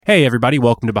Hey everybody,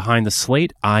 welcome to Behind the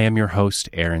Slate. I am your host,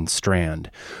 Aaron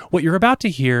Strand. What you're about to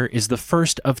hear is the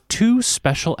first of two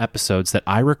special episodes that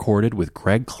I recorded with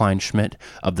Greg Kleinschmidt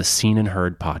of the Seen and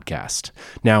Heard podcast.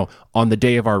 Now, on the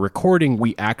day of our recording,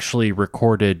 we actually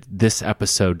recorded this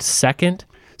episode second.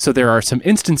 So there are some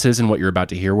instances in what you're about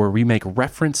to hear where we make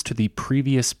reference to the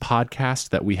previous podcast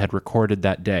that we had recorded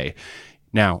that day.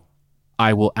 Now,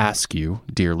 I will ask you,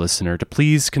 dear listener, to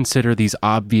please consider these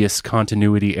obvious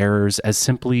continuity errors as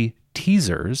simply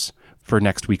teasers for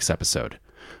next week's episode.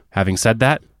 Having said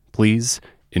that, please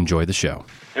enjoy the show.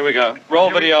 Here we go. Roll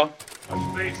video.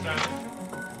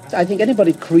 I think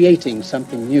anybody creating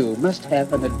something new must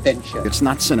have an adventure. It's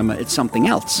not cinema, it's something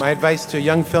else. My advice to a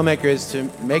young filmmaker is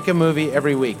to make a movie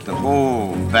every week. The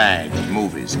whole bag of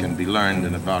movies can be learned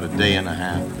in about a day and a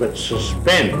half. But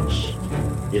suspense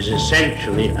is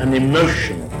essentially an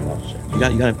emotional process. You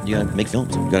gotta make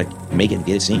films. You gotta make it and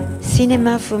get it seen.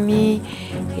 Cinema for me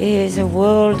is a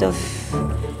world of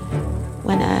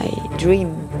when I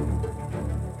dream.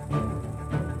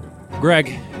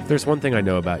 Greg, if there's one thing I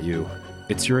know about you,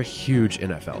 it's you're a huge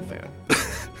NFL fan.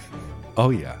 Oh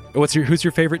yeah. Who's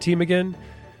your favorite team again?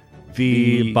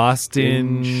 The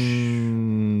Boston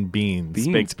Beans.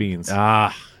 Baked beans.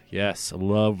 Ah, yes. I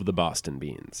love the Boston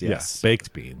Beans. Yes.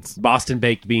 Baked beans. Boston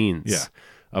baked beans. Yeah.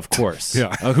 Of course.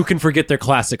 Yeah. Who can forget their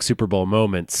classic Super Bowl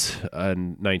moments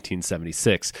in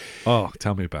 1976? Oh,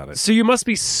 tell me about it. So you must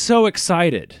be so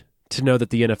excited to know that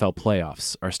the NFL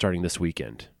playoffs are starting this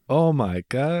weekend. Oh my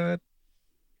God.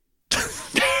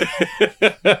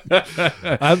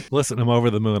 I'm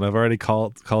over the moon. I've already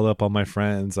called up all my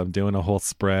friends. I'm doing a whole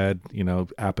spread,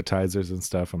 appetizers and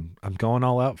stuff. I'm going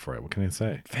all out for it. What can I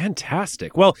say?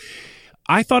 Fantastic. Well,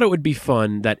 I thought it would be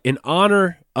fun that in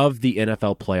honor of the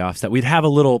NFL playoffs, that we'd have a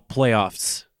little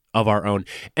playoffs of our own.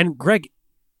 And Greg,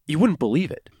 you wouldn't believe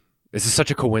it. This is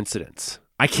such a coincidence.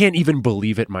 I can't even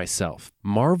believe it myself.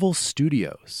 Marvel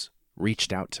Studios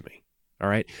reached out to me, all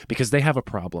right, because they have a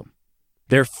problem.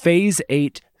 Their Phase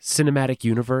 8 cinematic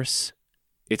universe,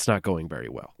 it's not going very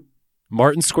well.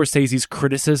 Martin Scorsese's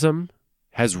criticism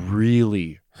has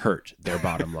really hurt their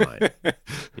bottom line,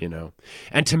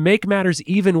 And to make matters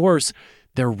even worse,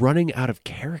 they're running out of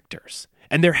characters.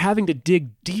 And they're having to dig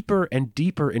deeper and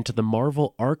deeper into the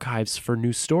Marvel archives for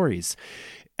new stories.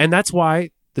 And that's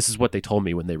why, this is what they told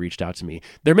me when they reached out to me,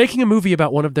 they're making a movie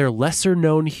about one of their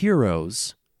lesser-known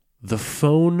heroes, the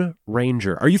Phone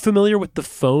Ranger. Are you familiar with the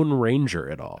Phone Ranger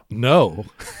at all? No.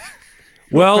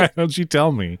 Well, why don't you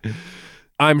tell me?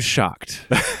 I'm shocked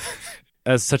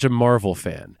as such a Marvel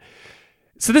fan.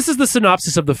 So this is the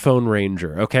synopsis of the Phone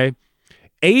Ranger, okay?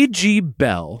 A.G.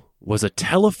 Bell was a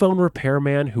telephone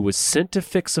repairman who was sent to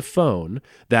fix a phone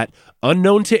that,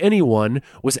 unknown to anyone,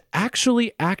 was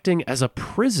actually acting as a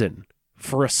prison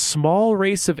for a small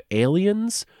race of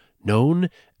aliens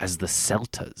known as the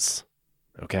Celtas.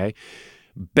 Okay.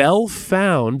 Bell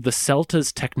found the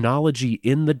Celta's technology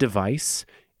in the device,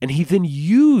 and he then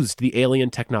used the alien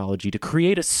technology to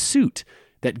create a suit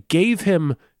that gave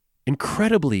him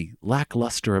incredibly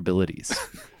lackluster abilities.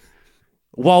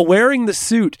 While wearing the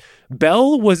suit,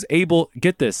 Bell was able,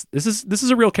 get this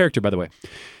is a real character, by the way.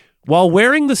 While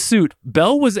wearing the suit,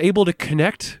 Bell was able to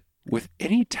connect with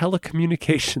any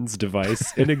telecommunications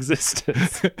device in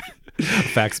existence. A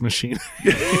fax machine.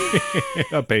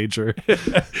 A pager.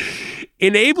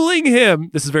 Enabling him,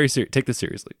 this is very serious, take this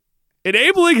seriously,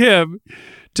 enabling him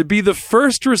to be the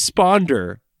first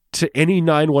responder to any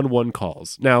 911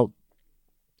 calls. Now,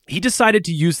 he decided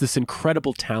to use this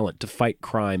incredible talent to fight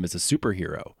crime as a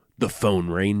superhero, the Phone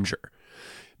Ranger.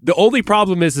 The only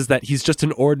problem is that he's just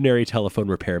an ordinary telephone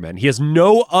repairman. He has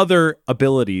no other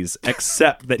abilities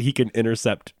except that he can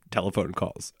intercept telephone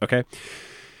calls, okay?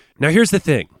 Now, here's the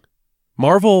thing.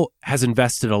 Marvel has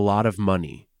invested a lot of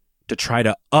money to try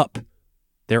to up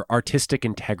their artistic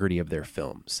integrity of their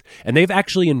films. And they've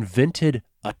actually invented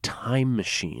a time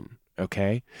machine,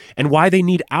 okay? And why they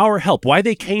need our help, why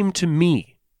they came to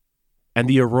me and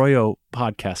the Arroyo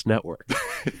Podcast Network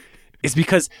is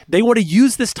because they want to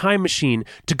use this time machine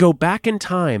to go back in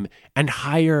time and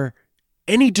hire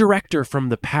any director from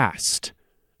the past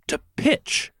to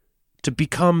pitch to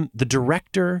become the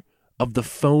director of the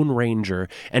Phone Ranger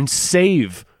and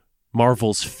save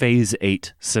Marvel's Phase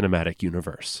 8 cinematic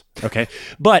universe. Okay?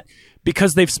 But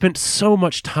because they've spent so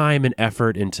much time and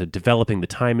effort into developing the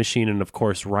time machine and, of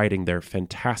course, writing their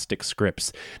fantastic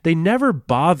scripts, they never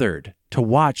bothered to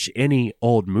watch any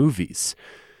old movies.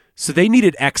 So they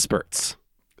needed experts.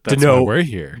 That's why we're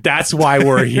here. That's why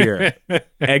we're here.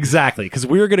 Exactly. Because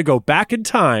we're going to go back in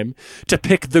time to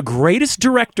pick the greatest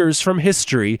directors from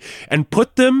history and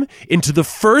put them into the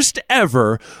first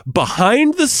ever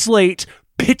Behind the Slate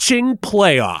pitching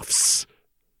playoffs.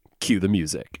 Cue the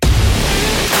music.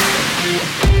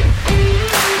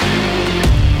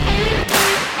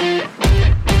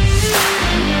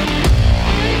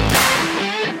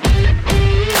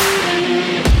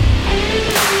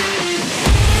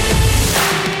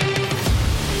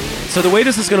 So the way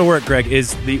this is going to work, Greg,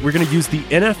 is we're going to use the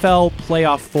NFL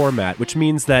playoff format, which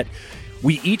means that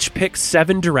we each pick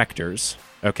 7 directors,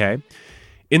 okay?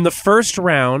 In the first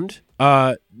round,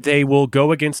 they will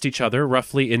go against each other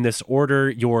roughly in this order.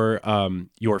 Your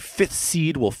 5th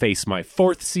seed will face my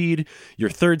 4th seed. Your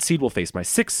 3rd seed will face my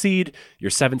 6th seed. Your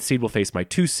 7th seed will face my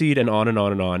 2 seed, and on and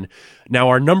on and on. Now,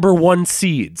 our number 1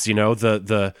 seeds,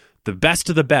 the best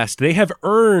of the best, they have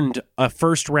earned a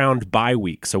first round bye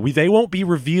week. So they won't be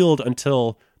revealed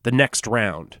until the next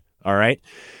round. All right.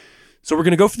 So we're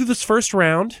going to go through this first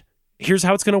round. Here's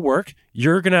how it's going to work.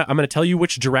 I'm going to tell you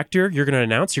which director you're going to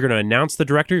announce. You're going to announce the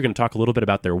director. You're going to talk a little bit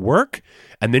about their work,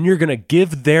 and then you're going to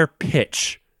give their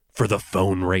pitch for the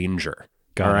Phone Ranger.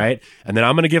 All right. And then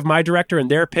I'm going to give my director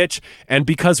and their pitch. And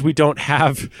because we don't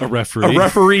have a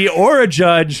referee or a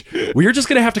judge, we're just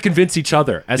going to have to convince each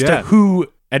other as to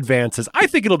who advances. I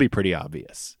think it'll be pretty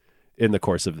obvious in the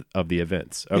course of the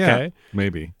events. Okay. Yeah,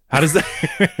 maybe. How does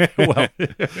that? Well,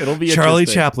 it'll be Charlie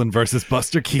Chaplin versus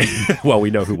Buster Keaton. Well, we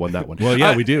know who won that one. Well,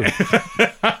 yeah, we do.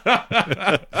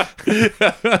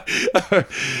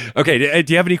 Okay.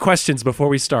 Do you have any questions before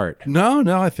we start? No,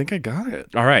 I think I got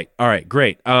it. All right,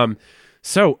 great.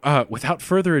 So without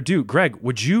further ado, Greg,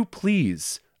 would you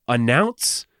please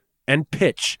announce and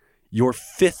pitch your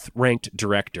 5th ranked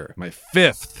director? My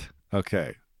 5th.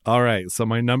 Okay. All right. So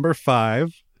my number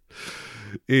 5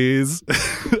 is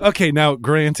okay. Now,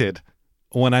 granted,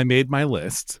 when I made my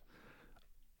list,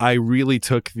 I really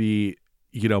took the,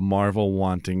 Marvel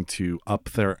wanting to up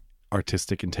their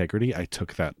artistic integrity. I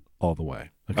took that all the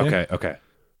way. Okay.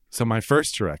 So my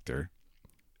first director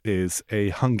is a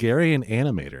Hungarian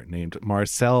animator named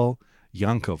Marcel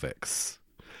Jankovics.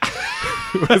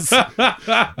 Was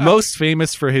most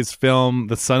famous for his film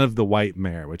The Son of the White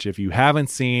Mare, which if you haven't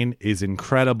seen is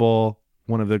incredible.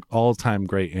 One of the all-time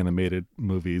great animated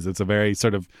movies. It's a very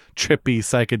sort of trippy,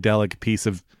 psychedelic piece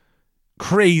of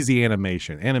crazy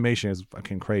animation. Animation is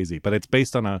fucking crazy, but it's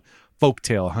based on a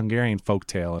folktale, a Hungarian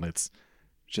folktale, and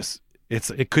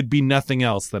it could be nothing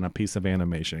else than a piece of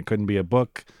animation. It couldn't be a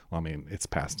book. Well, I mean, it's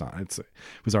passed on. It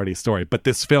was already a story, but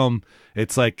this film,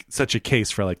 it's like such a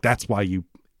case for like that's why you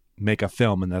make a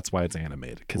film and that's why it's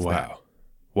animated.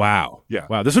 Wow. Yeah.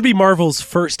 Wow. This would be Marvel's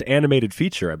first animated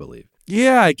feature, I believe.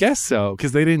 Yeah, I guess so.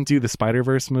 Because they didn't do the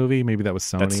Spider-Verse movie. Maybe that was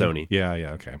Sony. That's Sony. Yeah.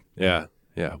 Okay. Yeah.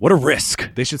 What a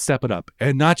risk. They should step it up.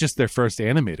 And not just their first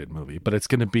animated movie, but it's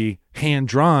going to be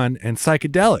hand-drawn and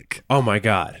psychedelic. Oh, my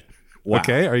God. Wow.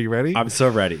 Okay. Are you ready? I'm so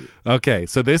ready. Okay.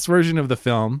 So this version of the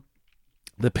film,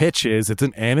 the pitch is it's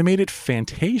an animated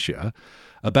fantasia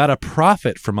about a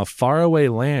prophet from a faraway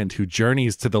land who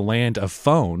journeys to the land of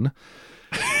phone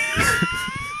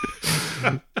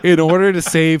in order to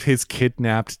save his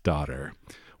kidnapped daughter.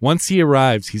 Once he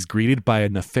arrives, he's greeted by a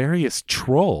nefarious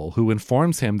troll who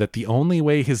informs him that the only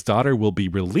way his daughter will be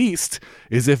released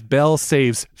is if Belle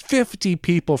saves 50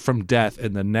 people from death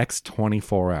in the next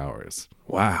 24 hours.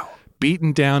 Wow.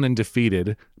 Beaten down and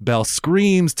defeated, Belle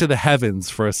screams to the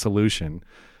heavens for a solution.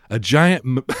 A giant...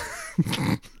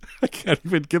 I can't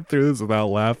even get through this without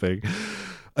laughing.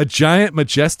 A giant,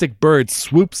 majestic bird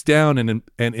swoops down and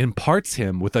imparts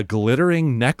him with a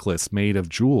glittering necklace made of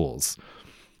jewels.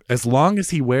 As long as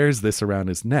he wears this around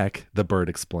his neck, the bird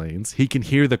explains, he can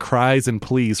hear the cries and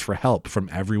pleas for help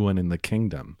from everyone in the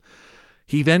kingdom.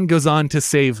 He then goes on to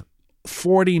save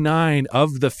 49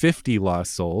 of the 50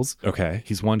 lost souls. Okay.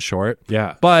 He's one short.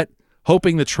 Yeah. But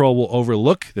hoping the troll will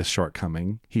overlook this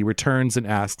shortcoming, he returns and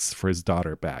asks for his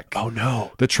daughter back. Oh,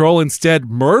 no. The troll instead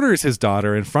murders his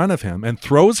daughter in front of him and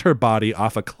throws her body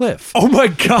off a cliff. Oh, my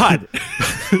God.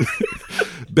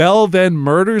 Belle then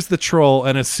murders the troll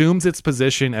and assumes its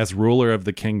position as ruler of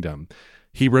the kingdom.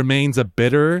 He remains a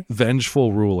bitter,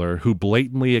 vengeful ruler who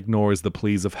blatantly ignores the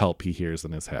pleas of help he hears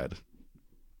in his head.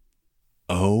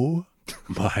 Oh,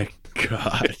 my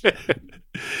God.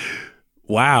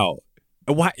 Wow.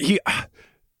 Why I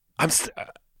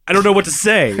don't know what to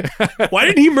say. Why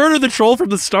didn't he murder the troll from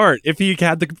the start if he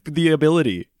had the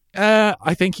ability?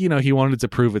 I think he wanted to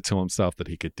prove it to himself that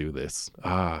he could do this.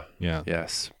 Ah, yeah,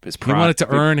 yes. His pride. He wanted to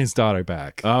earn his daughter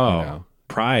back. Oh,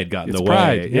 pride got in the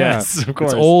pride, way. Yeah. Yes, of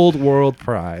course. It's old world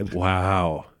pride.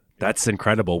 Wow, that's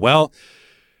incredible. Well,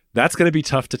 that's going to be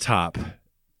tough to top.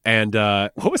 And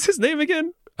what was his name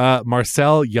again?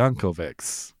 Marcel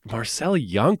Yankovic. Marcel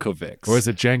Yankovic. Or is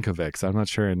it Jankovic? I'm not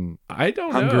sure in I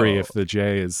don't Hungary know if the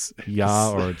J is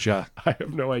Ya or Ja. I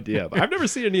have no idea. I've never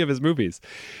seen any of his movies.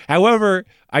 However,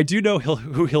 I do know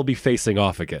who he'll be facing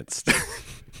off against.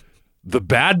 The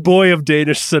bad boy of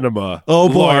Danish cinema,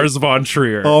 Lars von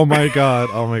Trier. Oh my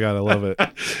god, I love it.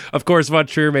 Of course, von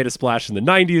Trier made a splash in the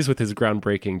 90s with his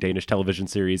groundbreaking Danish television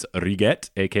series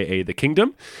Riget, aka The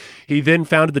Kingdom. He then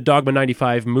founded the Dogma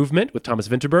 95 movement with Thomas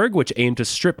Vinterberg, which aimed to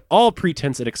strip all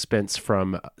pretense and expense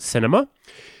from cinema.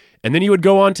 And then he would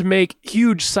go on to make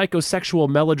huge psychosexual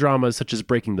melodramas such as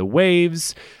Breaking the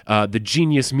Waves, the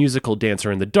genius musical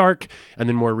Dancer in the Dark, and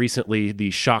then more recently, the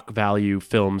shock value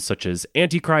films such as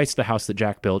Antichrist, The House That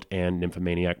Jack Built, and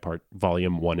Nymphomaniac Part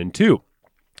Volume 1 and 2.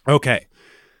 Okay.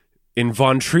 In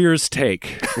von Trier's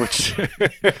take, which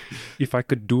if I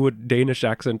could do a Danish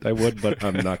accent, I would, but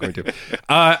I'm not going to.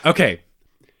 Okay.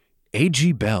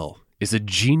 A.G. Bell is a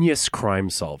genius crime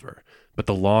solver. But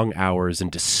the long hours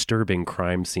and disturbing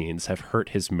crime scenes have hurt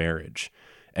his marriage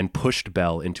and pushed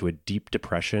Bell into a deep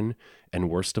depression. And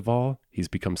worst of all, he's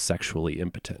become sexually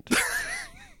impotent.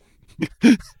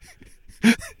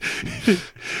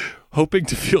 Hoping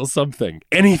to feel something,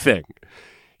 anything,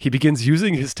 he begins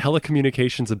using his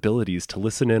telecommunications abilities to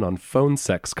listen in on phone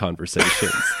sex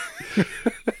conversations.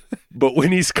 But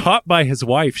when he's caught by his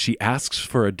wife, she asks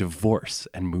for a divorce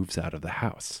and moves out of the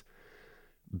house.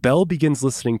 Bell begins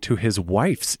listening to his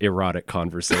wife's erotic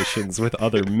conversations with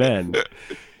other men,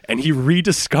 and he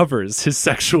rediscovers his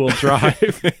sexual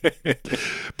drive.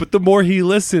 But the more he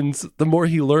listens, the more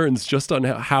he learns just on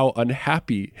how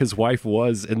unhappy his wife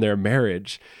was in their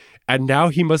marriage. And now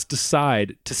he must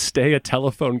decide to stay a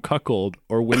telephone cuckold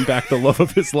or win back the love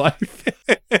of his life.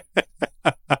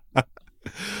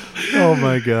 Oh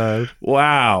my god.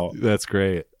 Wow. That's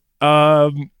great.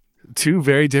 Two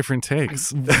very different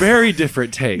takes. Very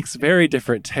different takes. Very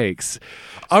different takes.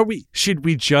 Should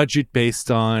we judge it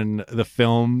based on the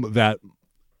film that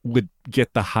would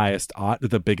get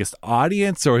the biggest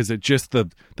audience, or is it just the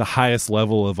highest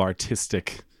level of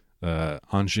artistic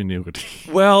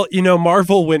ingenuity? Well,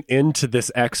 Marvel went into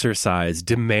this exercise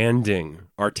demanding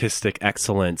artistic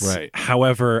excellence. Right.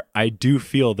 However, I do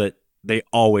feel that they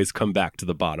always come back to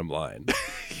the bottom line.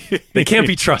 They can't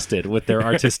be trusted with their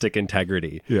artistic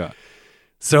integrity. Yeah.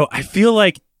 So I feel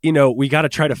like, we got to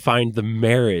try to find the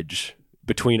marriage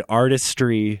between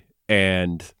artistry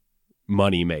and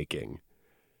money making.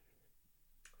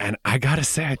 And I got to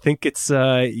say, I think it's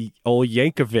old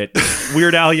Yankovic,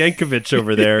 Weird Al Yankovic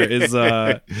over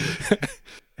there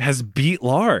has beat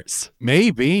Lars.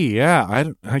 Maybe,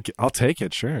 yeah. I'll take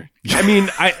it, sure. I mean,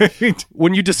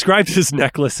 when you described his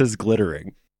necklace as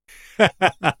glittering.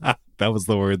 That was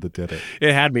the word that did it.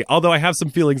 It had me. Although I have some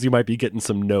feelings you might be getting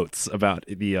some notes about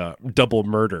the double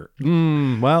murder.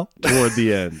 Well, toward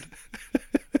the end.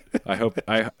 I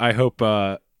hope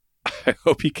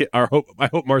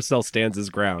Marcel stands his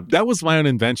ground. That was my own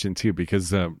invention too,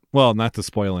 because not to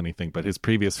spoil anything, but his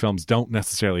previous films don't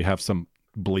necessarily have some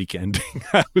bleak ending.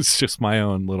 That was just my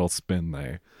own little spin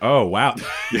there. Oh wow.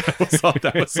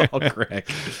 That was all Greg.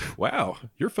 Wow,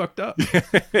 you're fucked up.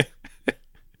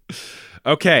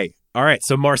 Okay. All right.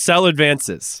 So Marcel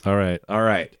advances. All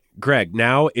right. Greg,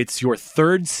 now it's your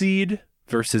 3rd seed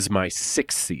versus my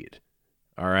 6th seed.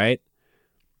 All right.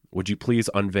 Would you please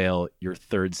unveil your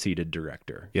 3rd seeded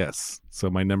director? Yes. So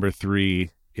my number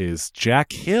 3 is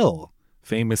Jack Hill,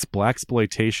 famous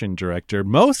blaxploitation director,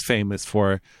 most famous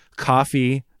for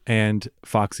Coffee and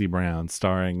Foxy Brown,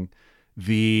 starring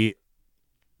the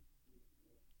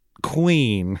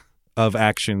queen of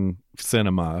action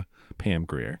cinema, Pam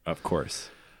Grier. Of course.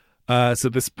 So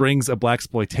this brings a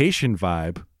blaxploitation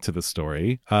vibe to the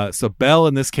story. So Belle,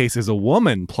 in this case, is a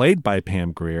woman played by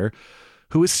Pam Grier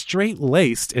who is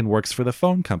straight-laced and works for the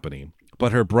phone company.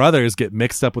 But her brothers get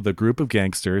mixed up with a group of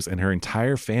gangsters, and her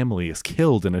entire family is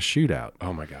killed in a shootout.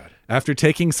 Oh, my God. After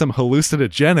taking some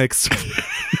hallucinogenics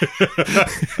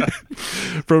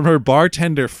from her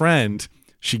bartender friend,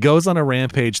 she goes on a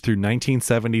rampage through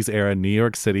 1970s-era New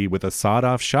York City with a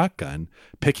sawed-off shotgun,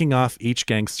 picking off each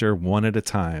gangster one at a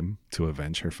time to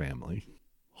avenge her family.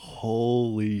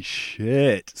 Holy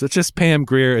shit. So it's just Pam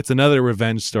Grier. It's another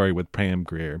revenge story with Pam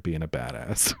Grier being a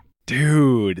badass.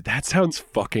 Dude, that sounds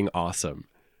fucking awesome.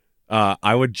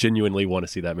 I would genuinely want to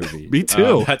see that movie. Me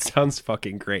too. That sounds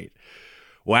fucking great.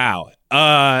 Wow.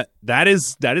 That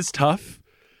is tough.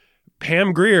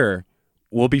 Pam Grier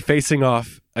will be facing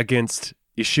off against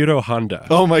Ishiro Honda.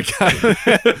 Oh my God.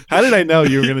 How did I know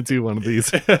you were going to do one of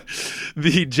these?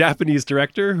 The Japanese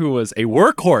director who was a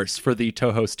workhorse for the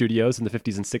Toho studios in the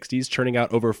 50s and 60s, churning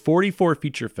out over 44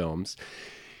 feature films.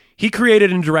 He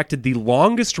created and directed the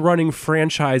longest-running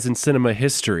franchise in cinema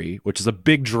history, which is a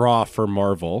big draw for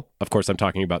Marvel. Of course, I'm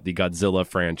talking about the Godzilla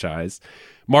franchise.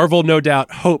 Marvel, no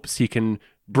doubt, hopes he can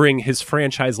bring his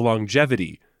franchise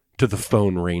longevity to the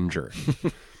Phone Ranger.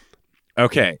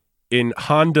 Okay, in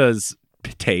Honda's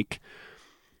take,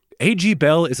 A.G.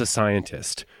 Bell is a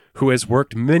scientist who has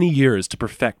worked many years to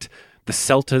perfect the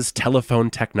Celta's telephone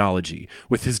technology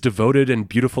with his devoted and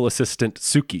beautiful assistant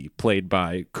Suki, played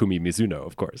by Kumi Mizuno,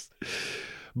 of course.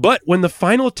 But when the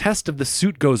final test of the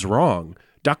suit goes wrong,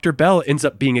 Dr. Bell ends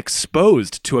up being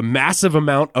exposed to a massive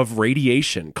amount of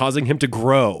radiation, causing him to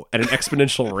grow at an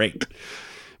exponential rate.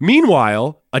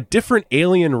 Meanwhile, a different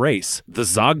alien race, the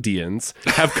Zogdians,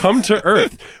 have come to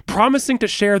Earth, promising to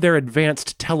share their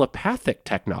advanced telepathic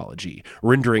technology,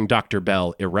 rendering Dr.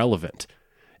 Bell irrelevant.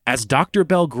 As Dr.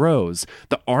 Bell grows,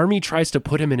 the army tries to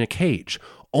put him in a cage.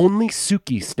 Only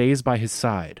Suki stays by his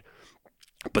side.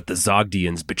 But the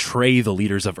Zogdians betray the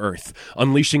leaders of Earth,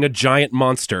 unleashing a giant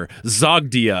monster,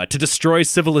 Zogdia, to destroy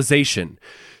civilization.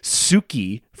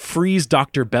 Suki frees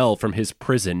Dr. Bell from his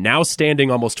prison, now standing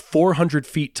almost 400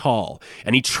 feet tall,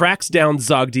 and he tracks down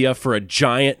Zogdia for a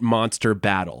giant monster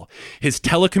battle. His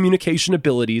telecommunication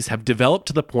abilities have developed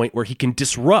to the point where he can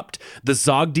disrupt the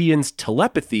Zogdians'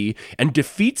 telepathy and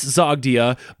defeats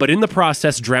Zogdia, but in the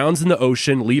process drowns in the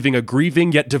ocean, leaving a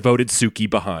grieving yet devoted Suki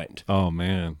behind. Oh,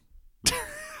 man.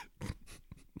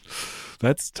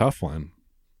 That's a tough one.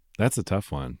 That's a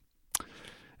tough one.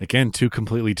 Again, two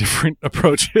completely different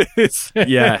approaches.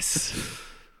 Yes.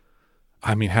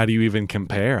 I mean, how do you even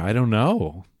compare? I don't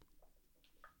know.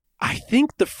 I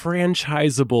think the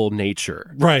franchisable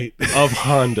nature Right. of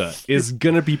Honda is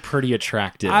going to be pretty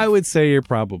attractive. I would say you're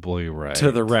probably right.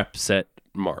 To the reps at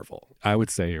Marvel. I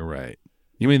would say you're right.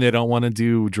 You mean they don't want to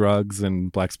do drugs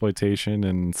and blaxploitation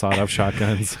and sawed-off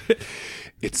shotguns?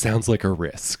 It sounds like a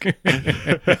risk.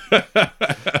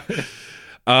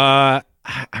 I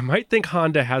might think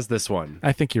Honda has this one.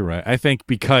 I think you're right. I think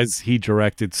because he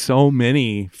directed so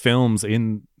many films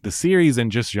in the series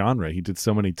and just genre, he did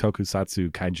so many tokusatsu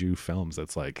kaiju films.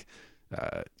 It's like,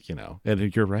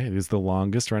 and you're right. It is the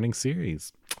longest running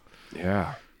series.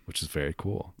 Yeah. Which is very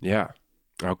cool. Yeah.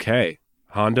 Okay.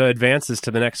 Honda advances to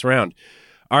the next round.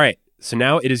 All right. So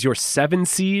now it is your 7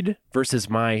 seed versus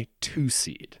my 2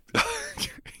 seed.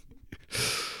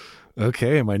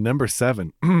 Okay. My number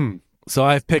 7. So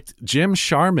I've picked Jim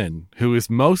Sharman, who is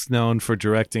most known for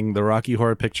directing the Rocky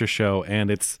Horror Picture Show and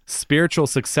its spiritual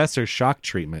successor, Shock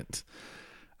Treatment.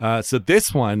 So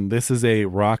this is a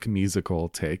rock musical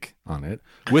take on it,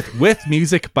 with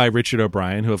music by Richard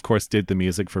O'Brien, who of course did the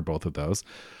music for both of those.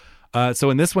 So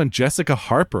in this one, Jessica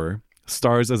Harper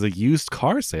stars as a used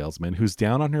car salesman who's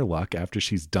down on her luck after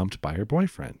she's dumped by her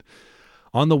boyfriend.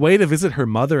 On the way to visit her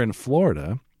mother in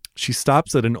Florida, she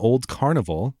stops at an old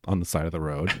carnival on the side of the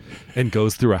road and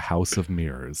goes through a house of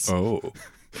mirrors. Oh.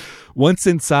 Once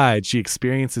inside, she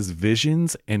experiences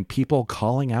visions and people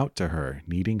calling out to her,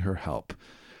 needing her help.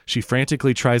 She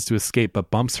frantically tries to escape,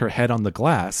 but bumps her head on the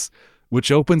glass,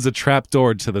 which opens a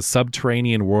trapdoor to the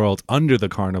subterranean world under the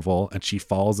carnival, and she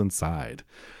falls inside.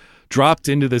 Dropped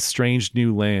into this strange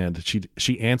new land,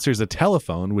 she answers a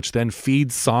telephone, which then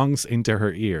feeds songs into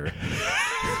her ear.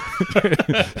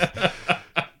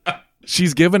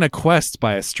 She's given a quest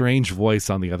by a strange voice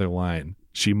on the other line.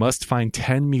 She must find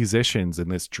 10 musicians in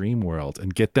this dream world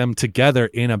and get them together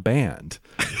in a band.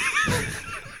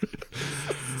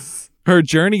 Her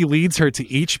journey leads her to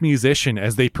each musician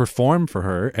as they perform for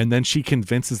her, and then she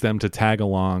convinces them to tag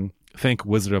along. Think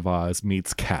Wizard of Oz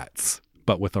meets Cats,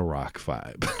 but with a rock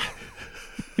vibe.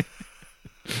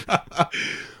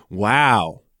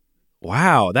 Wow.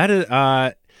 That is,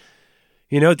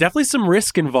 definitely some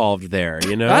risk involved there,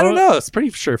 I don't know. It's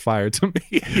pretty surefire to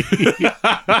me.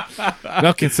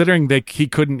 No, considering he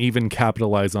couldn't even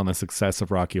capitalize on the success of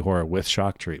Rocky Horror with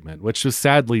Shock Treatment, which was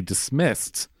sadly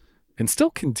dismissed and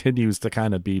still continues to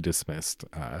kind of be dismissed.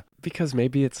 Because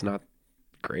maybe it's not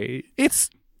great. It's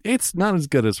not as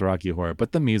good as Rocky Horror,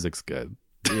 but the music's good.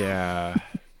 Yeah.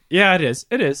 Yeah, it is.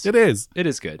 It is. It is. It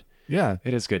is good. Yeah.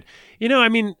 It is good.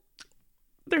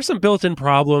 There's some built-in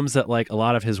problems that a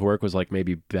lot of his work was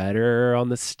maybe better on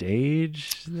the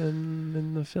stage than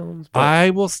in the films. But I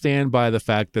will stand by the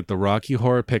fact that the Rocky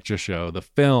Horror Picture Show, the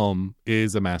film,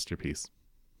 is a masterpiece.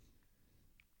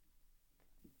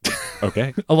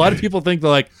 Okay. A lot of people think they're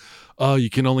like, oh, you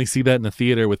can only see that in the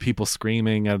theater with people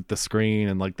screaming at the screen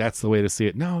and that's the way to see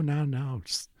it. No.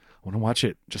 Just want to watch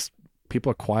it. Just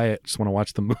people are quiet. Just want to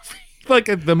watch the movie.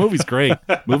 The movie's great.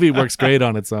 Movie works great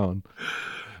on its own.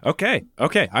 Okay.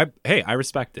 I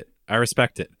respect it.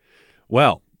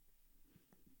 Well,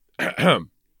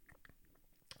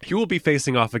 He will be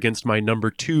facing off against my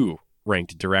number 2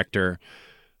 ranked director,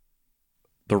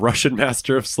 the Russian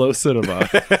master of slow cinema,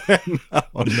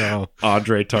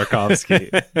 Andrei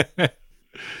Tarkovsky.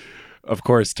 Of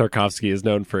course, Tarkovsky is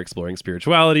known for exploring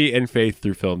spirituality and faith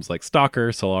through films like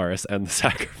Stalker, Solaris, and The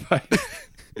Sacrifice.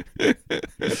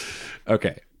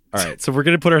 Okay. All right. So we're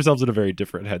going to put ourselves in a very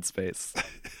different headspace.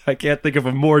 I can't think of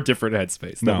a more different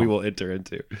headspace that we will enter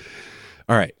into.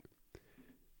 All right.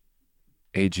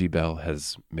 A.G. Bell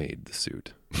has made the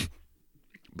suit.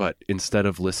 But instead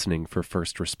of listening for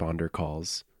first responder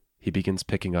calls, he begins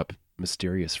picking up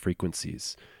mysterious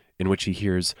frequencies in which he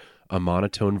hears a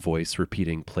monotone voice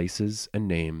repeating places and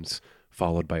names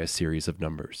followed by a series of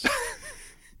numbers,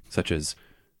 such as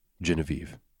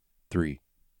Genevieve, 3,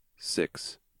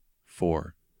 6,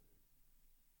 4,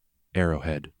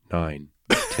 Arrowhead, 9,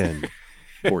 10,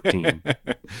 14,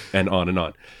 and on and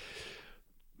on.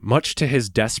 Much to his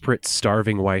desperate,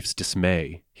 starving wife's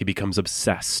dismay, he becomes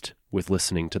obsessed with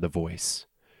listening to the voice.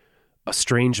 A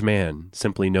strange man,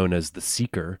 simply known as the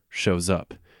Seeker, shows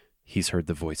up. He's heard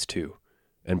the voice too,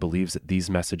 and believes that these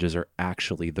messages are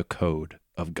actually the code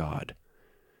of God.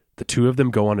 The two of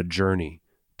them go on a journey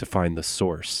to find the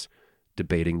source,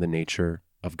 debating the nature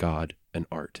of God and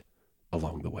art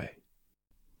along the way.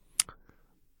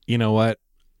 You know what?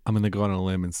 I'm going to go on a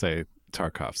limb and say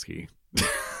Tarkovsky.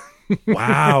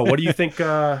 Wow. What do you think?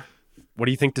 What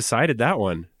do you think decided that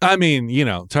one? I mean,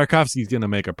 Tarkovsky's going to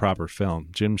make a proper film.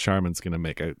 Jim Sharman's going to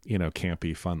make a,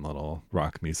 campy, fun little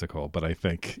rock musical. But I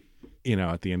think,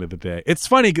 at the end of the day, it's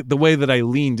funny the way that I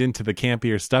leaned into the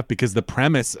campier stuff because the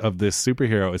premise of this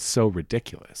superhero is so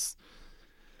ridiculous.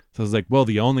 So I was like, well,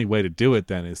 the only way to do it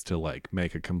then is to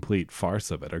make a complete farce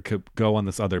of it or go on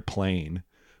this other plane.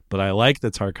 But I like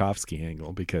the Tarkovsky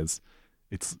angle because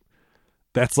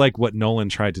that's like what Nolan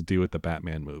tried to do with the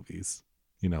Batman movies,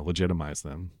 legitimize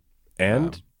them.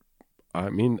 And I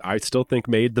mean, I still think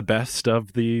made the best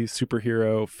of the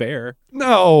superhero fare.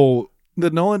 No, the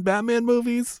Nolan Batman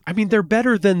movies? I mean, they're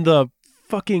better than the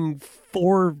fucking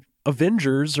 4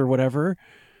 Avengers or whatever.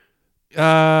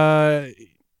 Yeah,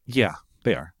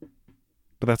 they are.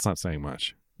 But that's not saying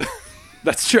much.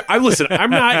 That's true.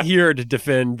 I'm not here to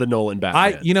defend the Nolan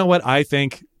Batman. You know what? I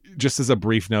think, just as a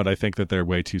brief note, I think that they're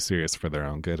way too serious for their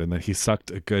own good and that he sucked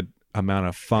a good amount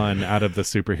of fun out of the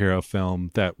superhero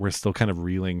film that we're still kind of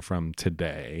reeling from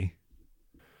today.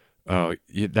 Oh,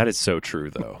 that is so true,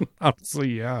 though.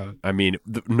 Honestly, yeah. I mean,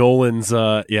 Nolan's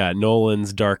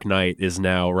Dark Knight is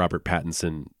now Robert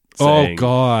Pattinson saying, "Oh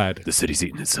God, the city's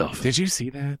eating itself." Did you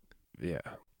see that? Yeah.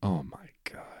 Oh my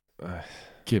God.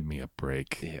 Give me a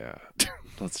break. Yeah.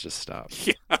 Let's just stop.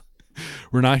 Yeah.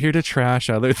 We're not here to trash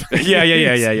other things.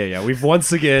 Yeah. We've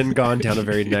once again gone down a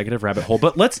very negative rabbit hole,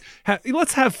 but let's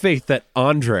have faith that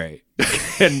Andre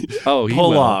can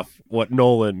pull off what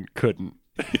Nolan couldn't.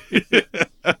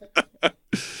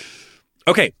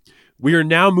 Okay, we are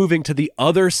now moving to the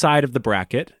other side of the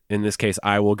bracket. In this case,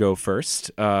 I will go first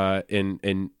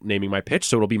in naming my pitch.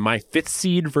 So it'll be my 5th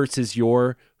seed versus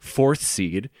your 4th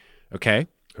seed. Okay?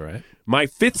 All right. My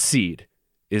 5th seed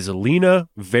is Lina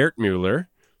Wertmüller.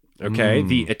 Okay,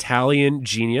 the Italian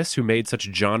genius who made such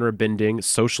genre-bending,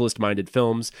 socialist-minded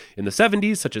films in the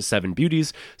 70s, such as Seven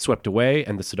Beauties, Swept Away,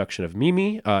 and The Seduction of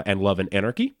Mimi, and Love and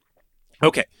Anarchy.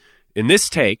 Okay, in this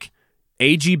take,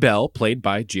 A.G. Bell, played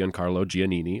by Giancarlo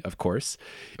Giannini, of course,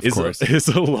 is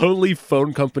a lonely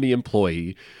phone company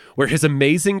employee where his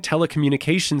amazing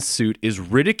telecommunications suit is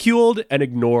ridiculed and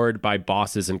ignored by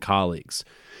bosses and colleagues.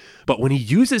 But when he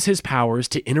uses his powers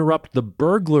to interrupt the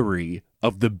burglary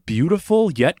of the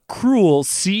beautiful yet cruel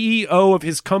CEO of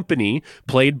his company,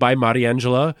 played by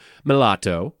Mariangela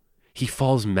Melato, he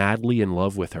falls madly in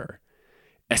love with her.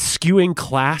 Eschewing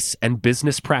class and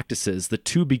business practices, the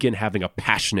two begin having a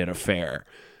passionate affair.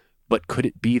 But could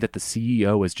it be that the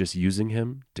CEO is just using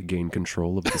him to gain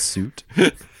control of the suit?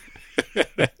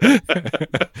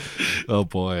 Oh,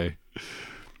 boy.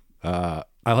 I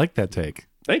like that take.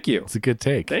 Thank you. It's a good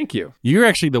take. Thank you. You're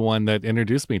actually the one that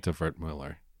introduced me to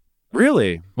Wertmüller.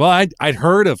 Really? Well, I'd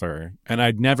heard of her, and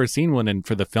I'd never seen one. And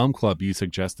for the film club, you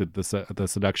suggested the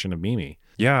Seduction of Mimi.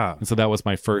 Yeah. And so that was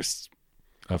my first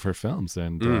of her films.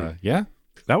 And yeah.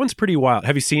 That one's pretty wild.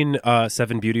 Have you seen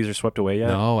Seven Beauties or Swept Away yet?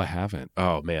 No, I haven't.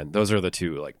 Oh, man. Those are the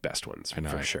two best ones I know,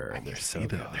 for sure. They're so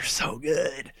good. They're so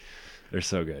good. They're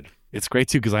so good. It's great,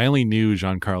 too, because I only knew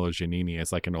Giancarlo Giannini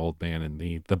as an old man in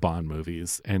the Bond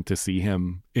movies. And to see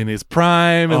him in his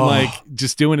prime and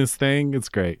just doing his thing, it's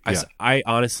great. Yeah. I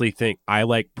honestly think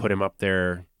I put him up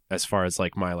there as far as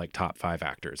my top 5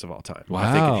 actors of all time. Wow.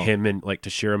 I think him and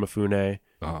Toshiro Mifune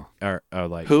are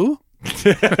like... Who?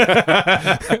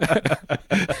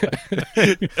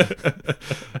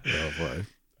 Oh boy.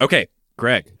 Okay,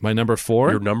 Greg, My number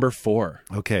 4. your number 4.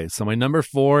 Okay, so my number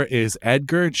 4 is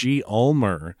Edgar G.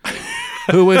 Ulmer,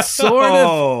 who was sort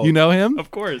of, you know him?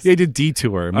 Of course. He did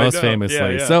Detour, most know. famously. Yeah,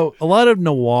 yeah. So a lot of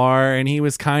noir, and he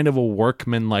was kind of a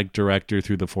workman-like director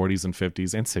through the 40s and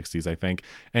 50s and 60s, I think,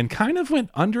 and kind of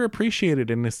went underappreciated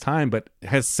in his time, but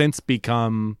has since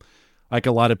become, like,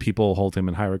 a lot of people hold him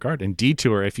in high regard. And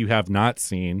Detour, if you have not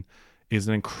seen, is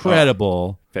an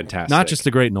incredible, fantastic. not just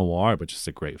a great noir, but just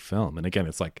a great film. And again,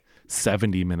 it's like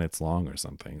 70 minutes long or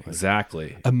something. Like,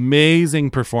 Exactly. amazing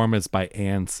performance by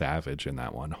Anne Savage in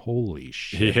that one. Holy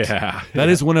shit. Yeah. That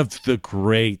is one of the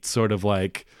great sort of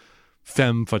like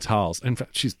femme fatales. In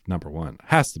fact, she's number 1.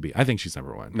 Has to be. I think she's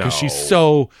number 1. Because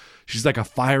No. she's like a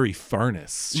fiery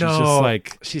furnace. She's No, just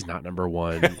like she's not number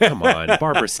 1. Come on.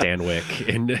 Barbara Stanwyck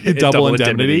in Double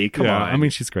Indemnity. Come Yeah, on. I mean,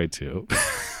 she's great too.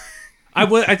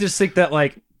 I just think that,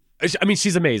 like, I mean,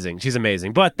 she's amazing. She's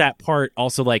amazing. But that part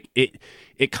also, like,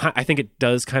 I think it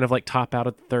does kind of like top out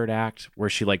at the third act where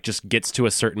she like just gets to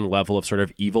a certain level of sort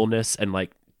of evilness and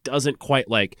like doesn't quite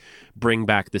like bring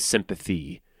back the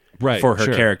sympathy for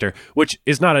her character, which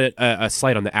is not a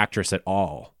slight on the actress at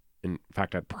all. In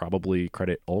fact, I'd probably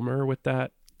credit Ulmer with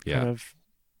that kind of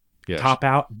top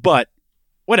out. But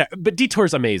whatever. But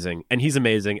Detour's amazing, and he's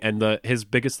amazing, and his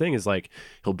biggest thing is like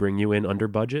he'll bring you in under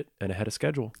budget and ahead of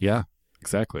schedule. Yeah,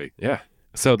 exactly. Yeah.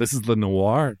 So this is the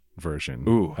noir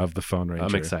version of the Phone Ranger.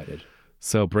 I'm excited.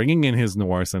 So bringing in his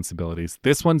noir sensibilities,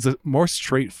 this one's a more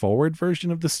straightforward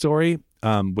version of the story,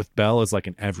 with Belle as like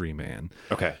an everyman.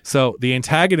 Okay. So the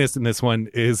antagonist in this one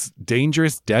is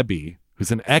Dangerous Debbie,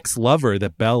 who's an ex-lover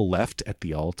that Belle left at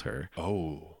the altar.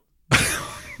 Oh.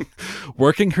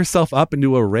 Working herself up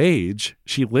into a rage,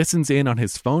 she listens in on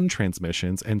his phone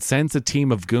transmissions and sends a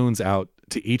team of goons out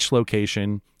to each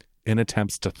location in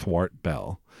attempts to thwart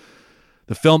Belle.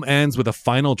 The film ends with a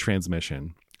final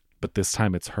transmission, but this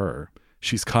time it's her.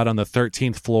 She's caught on the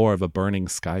 13th floor of a burning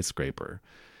skyscraper.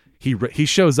 He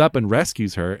shows up and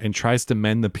rescues her and tries to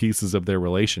mend the pieces of their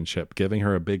relationship, giving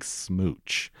her a big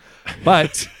smooch.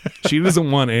 But she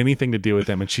doesn't want anything to do with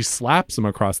him, and she slaps him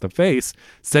across the face,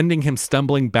 sending him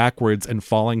stumbling backwards and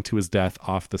falling to his death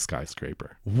off the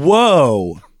skyscraper.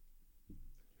 Whoa.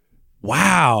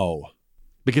 Wow.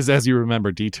 Because as you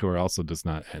remember, Detour also does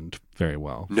not end very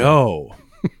well. No.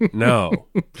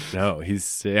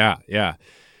 He's yeah.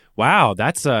 Wow,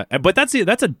 that's a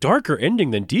darker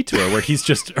ending than Detour, where he's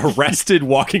just arrested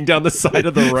walking down the side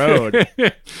of the road.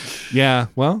 Yeah,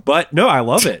 well, but no, I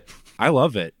love it.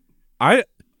 I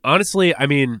honestly, I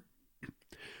mean,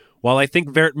 while I think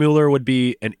Wertmuller would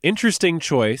be an interesting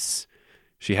choice,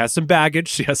 she has some baggage.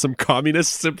 She has some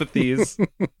communist sympathies,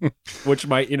 which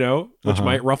might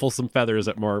ruffle some feathers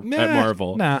at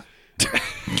Marvel. Nah.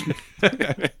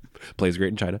 Plays great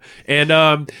in China, and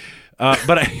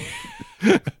but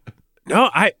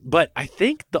I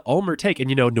think the Ulmer take,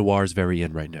 and noir's very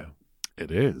in right now.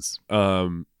 It is.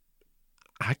 I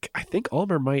think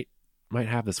Ulmer might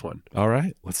have this one. All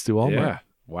right, let's do Ulmer. Yeah.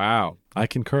 Wow. I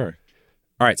concur.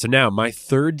 All right, so now my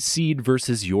 3rd seed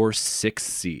versus your 6th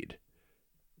seed.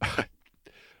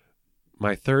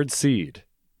 My 3rd seed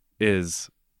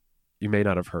is, you may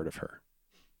not have heard of her.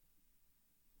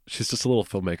 She's just a little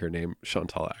filmmaker named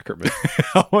Chantal Akerman.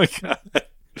 Oh my God.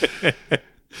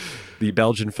 The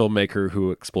Belgian filmmaker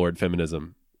who explored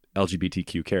feminism,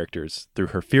 LGBTQ characters through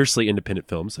her fiercely independent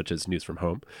films such as News from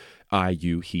Home, I,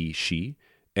 You, He, She,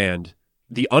 and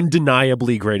the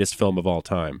undeniably greatest film of all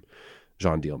time,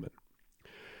 Jean Dielman.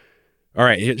 All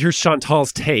right, here's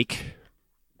Chantal's take.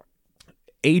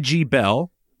 A.G.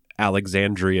 Bell,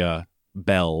 Alexandria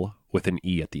Bell with an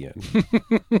E at the end,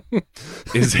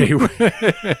 is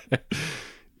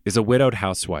a widowed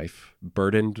housewife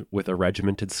burdened with a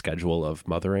regimented schedule of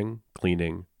mothering,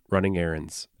 cleaning, running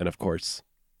errands, and of course,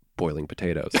 boiling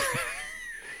potatoes.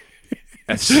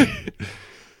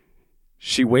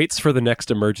 She waits for the next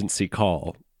emergency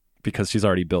call because she's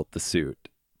already built the suit.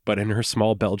 But in her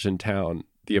small Belgian town,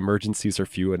 the emergencies are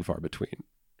few and far between.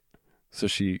 So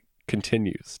she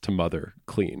continues to mother,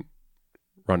 clean,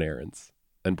 run errands,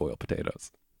 and boil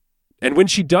potatoes. And when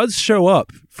she does show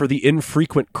up for the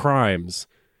infrequent crimes,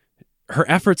 her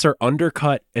efforts are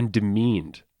undercut and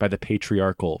demeaned by the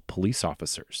patriarchal police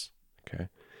officers. Okay.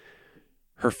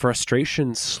 Her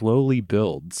frustration slowly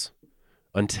builds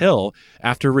until,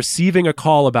 after receiving a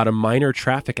call about a minor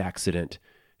traffic accident,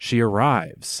 she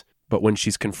arrives. But when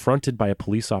she's confronted by a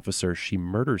police officer, she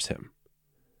murders him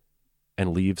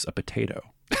and leaves a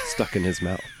potato stuck in his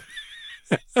mouth.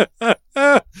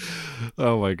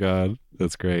 Oh my God.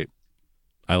 That's great.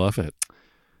 I love it.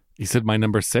 You said my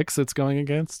number 6 it's going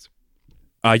against?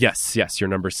 Yes, you're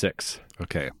number 6.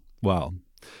 Okay. Well,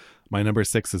 my number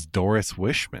 6 is Doris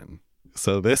Wishman.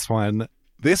 So this one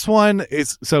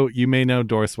is, so you may know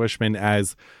Doris Wishman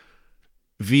as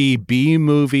the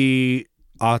B-movie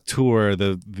auteur,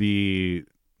 the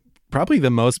probably the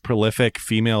most prolific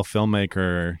female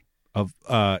filmmaker of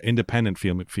independent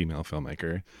female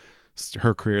filmmaker.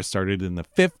 Her career started in the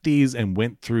 50s and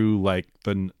went through like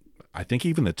I think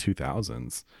even the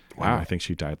 2000s. Wow. I think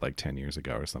she died like 10 years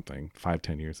ago or something,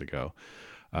 10 years ago.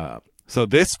 So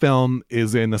this film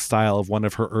is in the style of one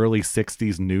of her early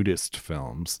 60s nudist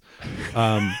films.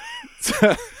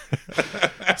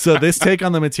 So this take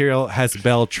on the material has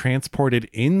Bell transported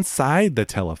inside the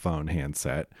telephone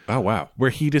handset. Oh, wow. Where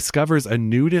he discovers a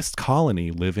nudist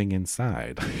colony living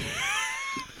inside.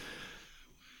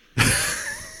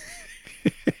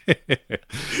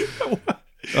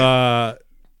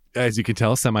 As you can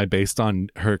tell, semi-based on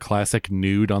her classic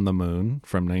Nude on the Moon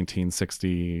from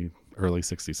 1960, early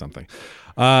 60 something.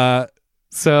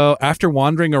 So after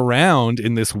wandering around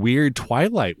in this weird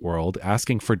Twilight world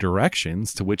asking for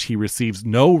directions to which he receives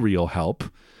no real help,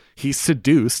 he's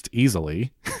seduced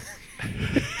easily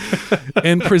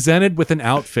and presented with an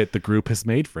outfit the group has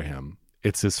made for him.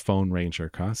 It's his Phone Ranger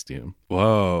costume.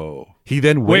 Whoa. He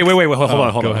then wait, hold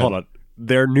on.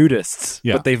 They're nudists,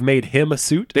 yeah. But they've made him a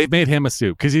suit? They've made him a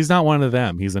suit because he's not one of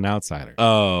them. He's an outsider.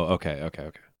 Oh, okay.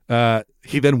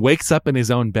 He then wakes up in his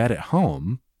own bed at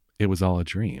home. It was all a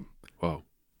dream. Whoa.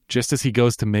 Just as he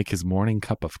goes to make his morning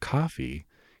cup of coffee,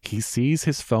 he sees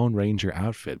his Phone Ranger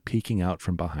outfit peeking out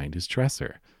from behind his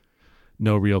dresser.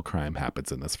 No real crime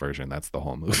happens in this version. That's the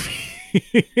whole movie.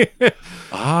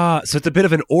 So it's a bit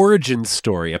of an origin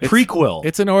story, a prequel.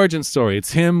 It's an origin story.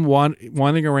 It's him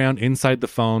wandering around inside the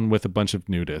phone with a bunch of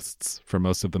nudists for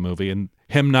most of the movie and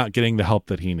him not getting the help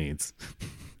that he needs.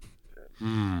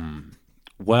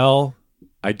 Well,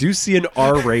 I do see an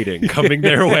R rating coming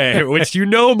their way, which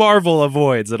Marvel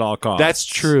avoids at all costs. That's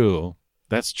true.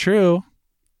 But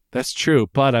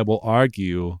I will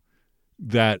argue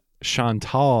that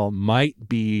Chantal might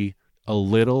be a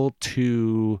little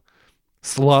too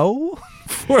slow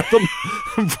for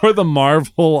the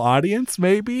Marvel audience,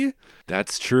 maybe.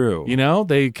 That's true.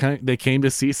 They came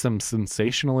to see some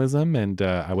sensationalism, and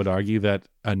I would argue that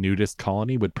a nudist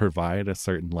colony would provide a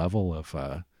certain level of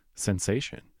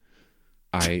sensation.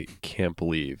 I can't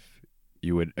believe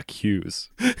you would accuse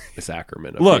Miss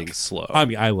Ackerman of being slow. I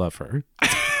mean, I love her.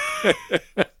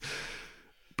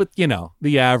 But,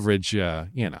 the average,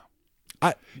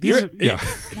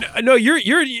 No,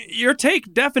 your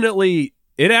take definitely,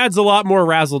 it adds a lot more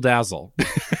razzle dazzle.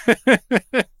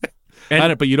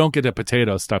 But you don't get a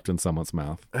potato stuffed in someone's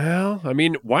mouth. Well, I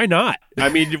mean, why not? I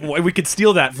mean, we could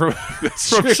steal that from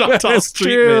Chantal's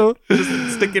treatment.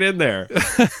 Just stick it in there.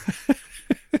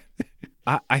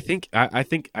 I think.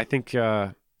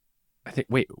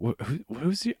 Wait,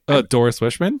 who's you? Doris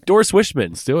Wishman. Doris Wishman.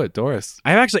 Let's do it, Doris.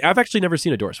 I've actually never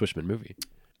seen a Doris Wishman movie.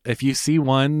 If you see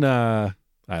one, I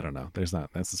don't know. There's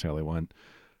not necessarily one.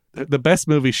 The best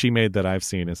movie she made that I've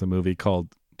seen is a movie called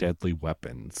Deadly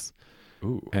Weapons.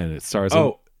 Ooh, and it stars.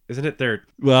 Isn't it there?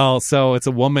 Well, so it's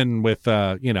a woman with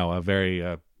a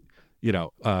very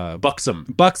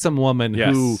buxom woman.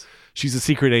 Yes. Who she's a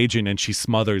secret agent and she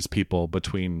smothers people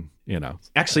between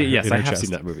Actually, yes, I have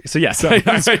seen that movie. So yes,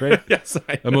 it's great. Yes,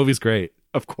 the movie's great,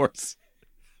 of course.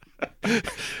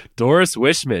 Doris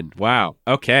Wishman. Wow.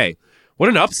 Okay. What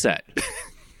an upset.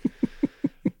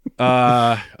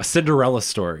 A Cinderella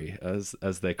story, as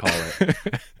they call it.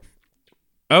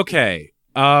 Okay.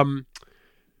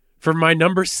 For my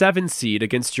number 7 seed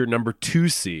against your number 2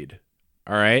 seed.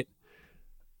 All right.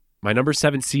 My number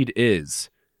 7 seed is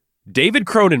David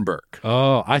Cronenberg.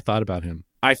 Oh, I thought about him.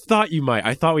 I thought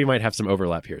we might have some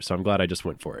overlap here, so I'm glad I just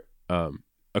went for it.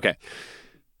 Okay.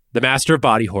 The master of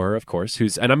body horror, of course,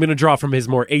 and I'm going to draw from his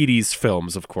more 80s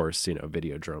films, of course,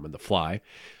 Videodrome and The Fly,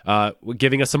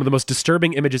 giving us some of the most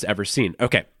disturbing images ever seen.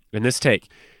 Okay, in this take,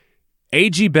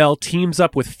 A.G. Bell teams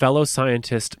up with fellow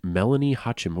scientist Melanie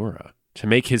Hachimura to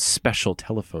make his special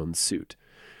telephone suit.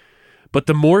 But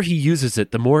the more he uses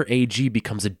it, the more A.G.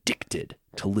 becomes addicted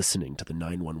to listening to the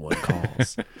 911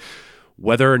 calls,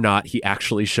 whether or not he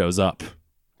actually shows up.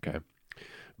 Okay.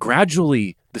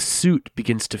 Gradually, the suit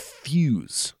begins to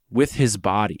fuse with his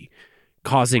body,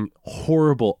 causing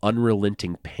horrible,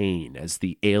 unrelenting pain as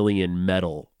the alien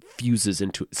metal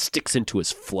sticks into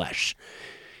his flesh.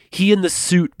 He and the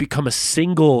suit become a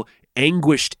single,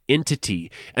 anguished entity,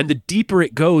 and the deeper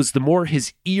it goes, the more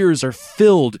his ears are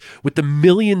filled with the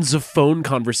millions of phone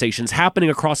conversations happening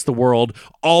across the world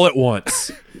all at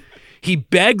once. He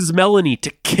begs Melanie to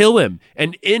kill him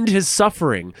and end his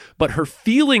suffering, but her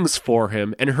feelings for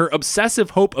him and her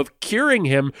obsessive hope of curing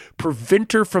him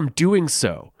prevent her from doing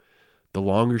so. The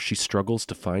longer she struggles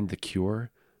to find the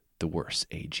cure, the worse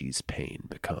AG's pain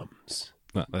becomes.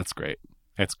 Oh, that's great.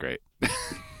 That's great.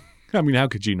 I mean, how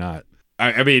could you not?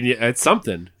 I mean, it's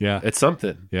something. Yeah. It's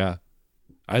something. Yeah.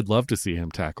 I'd love to see him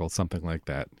tackle something like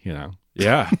that, you know?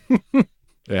 Yeah.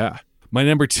 Yeah. My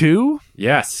number 2?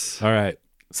 Yes. All right.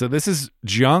 So this is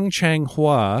Zhang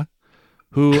Changhua,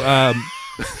 who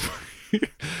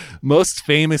most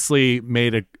famously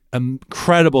made an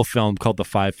incredible film called The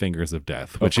Five Fingers of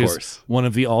Death, which is one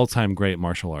of the all-time great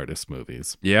martial artist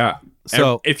movies. Yeah.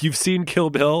 So if you've seen Kill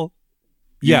Bill,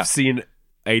 you've seen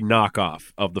a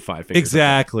knockoff of The Five Fingers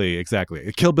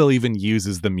Exactly. Kill Bill even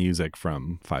uses the music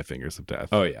from Five Fingers of Death.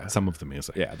 Oh, yeah. Some of the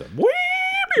music. Yeah.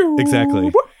 Exactly.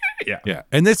 Yeah. Yeah.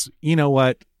 And this, you know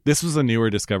what? This was a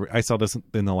newer discovery. I saw this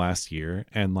in the last year,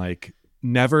 and like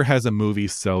never has a movie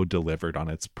so delivered on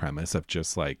its premise of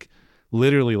just like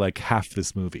literally like half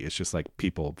this movie is just like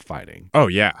people fighting. Oh,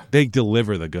 yeah. They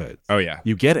deliver the goods. Oh, yeah.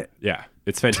 You get it. Yeah.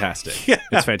 It's fantastic. Yeah.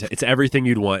 It's fantastic. It's everything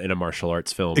you'd want in a martial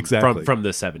arts film from the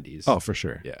 70s. Oh, for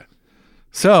sure. Yeah.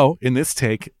 So in this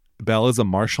take, Belle is a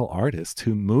martial artist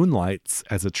who moonlights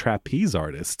as a trapeze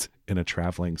artist in a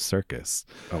traveling circus.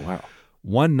 Oh, wow.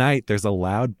 One night there's a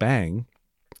loud bang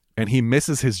and he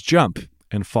misses his jump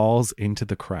and falls into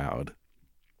the crowd.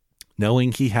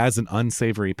 Knowing he has an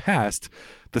unsavory past,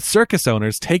 the circus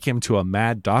owners take him to a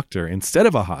mad doctor instead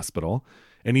of a hospital,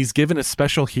 and he's given a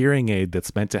special hearing aid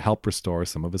that's meant to help restore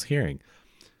some of his hearing.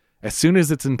 As soon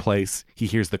as it's in place, he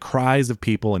hears the cries of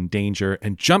people in danger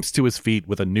and jumps to his feet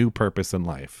with a new purpose in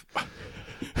life.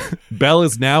 Belle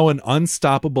is now an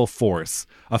unstoppable force,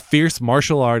 a fierce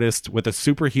martial artist with a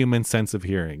superhuman sense of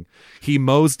hearing. He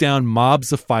mows down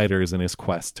mobs of fighters in his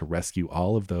quest to rescue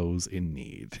all of those in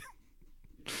need.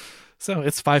 So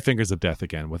it's Five Fingers of Death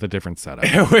again with a different setup.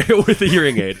 With a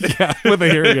hearing aid. Yeah, with a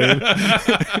hearing aid.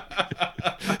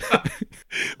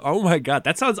 Oh my God,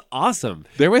 that sounds awesome.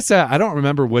 There was I don't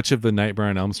remember which of the Nightmare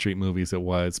on Elm Street movies it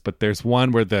was, but there's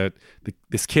one where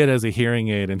this kid has a hearing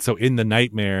aid, and so in the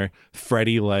nightmare,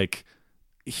 Freddy like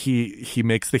he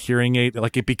makes the hearing aid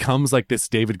like it becomes like this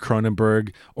David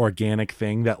Cronenberg organic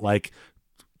thing that like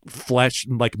flesh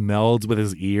like melds with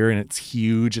his ear, and it's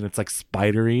huge and it's like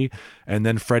spidery, and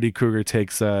then Freddy Krueger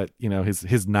takes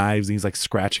his knives and he's like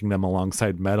scratching them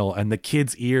alongside metal, and the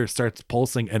kid's ear starts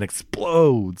pulsing and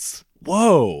explodes.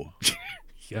 Whoa.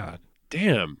 Yeah.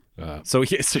 Damn. So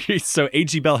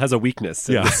A.G. Bell has a weakness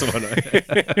in this one.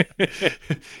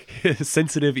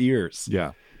 Sensitive ears.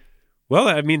 Yeah. Well,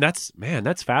 I mean, that's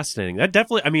fascinating. That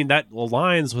definitely, I mean, that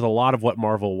aligns with a lot of what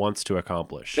Marvel wants to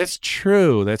accomplish. That's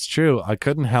true. I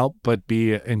couldn't help but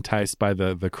be enticed by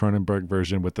the Cronenberg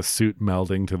version with the suit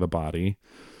melding to the body.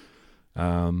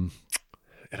 And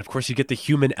of course you get the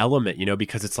human element,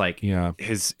 because it's like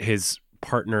his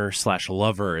partner /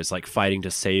 lover is like fighting to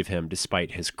save him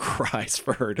despite his cries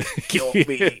for her to kill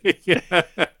me.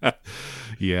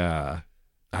 Yeah.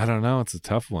 I don't know. It's a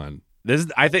tough one.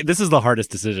 I think this is the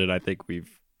hardest decision I think we've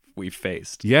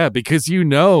faced. Yeah, because that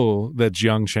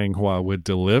Jiang Changhua would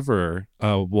deliver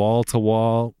a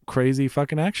wall-to-wall crazy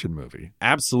fucking action movie.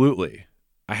 Absolutely.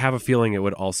 I have a feeling it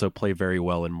would also play very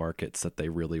well in markets that they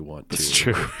really want to. That's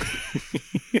true.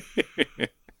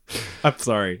 I'm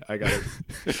sorry. I got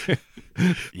it.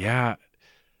 Yeah.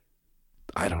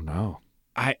 I don't know.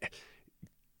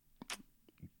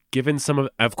 Given some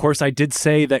of course, I did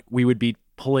say that we would be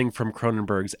pulling from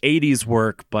Cronenberg's 80s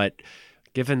work, but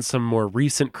given some more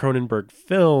recent Cronenberg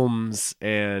films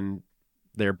and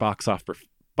their box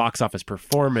office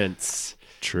performance,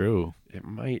 true, it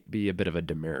might be a bit of a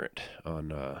demerit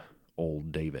on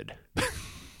old David.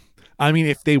 I mean,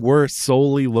 if they were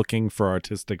solely looking for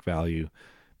artistic value,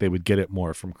 they would get it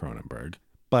more from Cronenberg.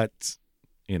 But,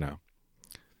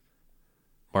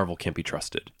 Marvel can't be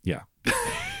trusted. Yeah.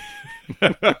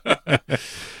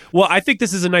 Well, I think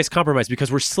this is a nice compromise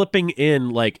because we're slipping in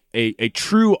like a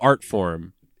true art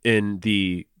form in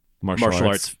the martial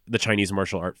arts, the Chinese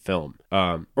martial art film.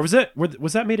 Or was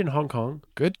that made in Hong Kong?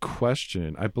 Good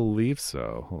question. I believe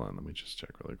so. Hold on, let me just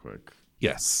check really quick.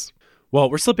 Yes. Well,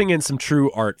 we're slipping in some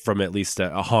true art from at least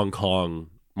a Hong Kong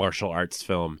martial arts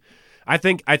film. I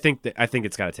think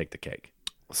it's got to take the cake.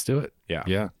 Let's do it. Yeah.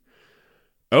 Yeah.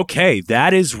 Okay,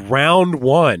 that is round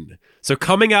one. So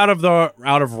coming out of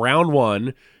round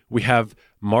one, we have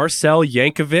Marcel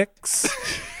Yankovic.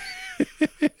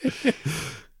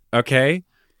 Okay.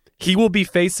 He will be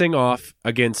facing off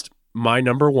against my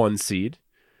number 1 seed.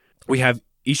 We have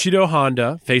Ishido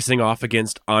Honda facing off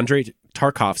against Andrei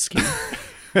Tarkovsky.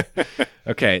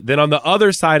 Okay. Then on the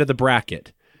other side of the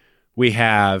bracket, we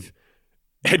have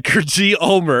Edgar G.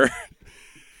 Ulmer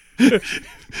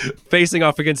facing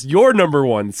off against your number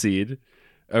one seed.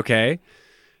 Okay.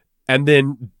 And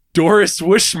then Doris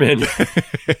Wishman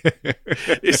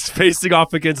is facing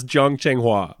off against Zhang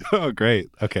Chenghua. Oh, great.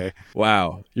 Okay.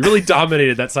 Wow. You really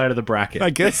dominated that side of the bracket.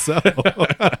 I guess so.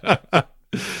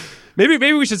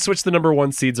 Maybe we should switch the number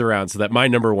one seeds around so that my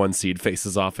number one seed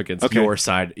faces off against your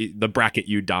side, the bracket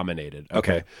you dominated.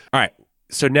 Okay. All right.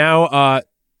 So now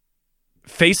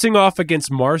facing off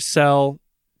against Marcel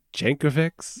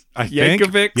Yankovic.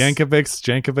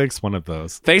 Yankovic, one of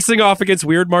those. Facing off against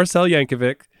Weird Marcel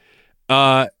Yankovic.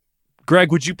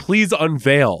 Greg, would you please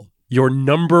unveil your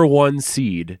number one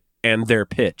seed and their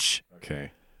pitch?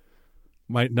 Okay.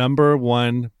 My number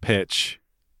one pitch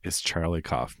is Charlie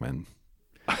Kaufman.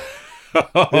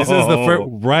 This is the first,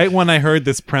 right when I heard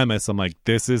this premise, I'm like,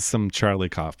 this is some Charlie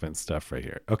Kaufman stuff right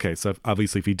here. Okay, so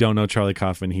obviously, if you don't know Charlie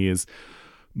Kaufman, he is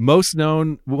most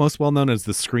well known as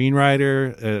the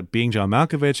screenwriter, Being John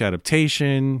Malkovich,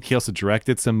 adaptation. He also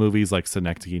directed some movies like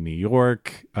Synecdoche, New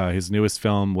York. His newest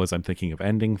film was I'm Thinking of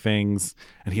Ending Things.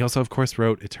 And he also, of course,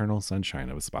 wrote Eternal Sunshine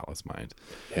of a Spotless Mind.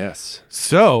 Yes.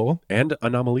 So. And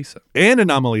Anomalisa.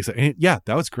 And yeah,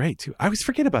 that was great, too. I always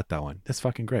forget about that one. That's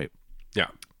fucking great. Yeah.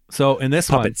 So in this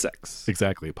puppet sex.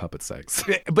 Exactly, puppet sex.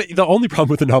 But the only problem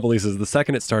with Anomalisa is the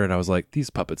second it started, I was like, these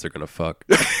puppets are going to fuck.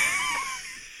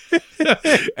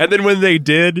 And then when they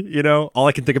did, all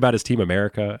I can think about is Team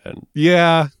America. And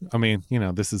yeah, I mean,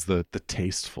 this is the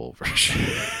tasteful version.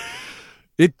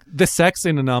 The sex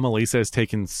in Anomalisa is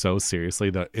taken so seriously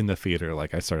that in the theater,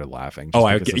 like I started laughing.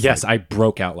 I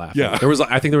broke out laughing. Yeah.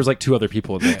 I think there was like two other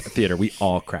people in the theater. We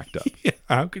all cracked up. Yeah,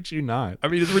 how could you not? I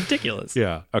mean, it's ridiculous.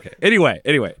 Yeah. Okay. Anyway.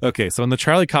 Okay, so in the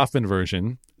Charlie Kaufman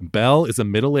version, Belle is a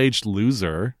middle-aged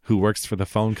loser who works for the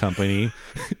phone company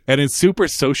and is super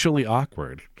socially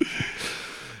awkward.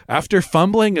 After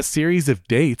fumbling a series of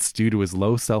dates due to his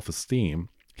low self-esteem,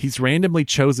 he's randomly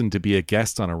chosen to be a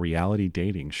guest on a reality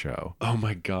dating show. Oh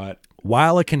my God.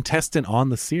 While a contestant on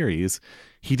the series,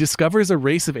 he discovers a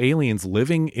race of aliens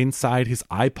living inside his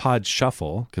iPod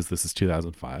Shuffle, because this is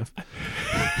 2005.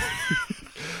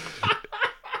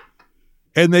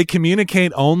 And they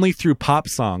communicate only through pop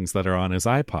songs that are on his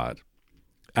iPod.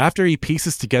 After he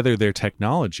pieces together their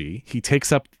technology, he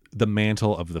takes up the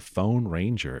mantle of the Phone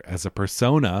Ranger as a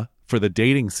persona for the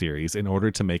dating series in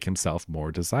order to make himself more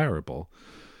desirable.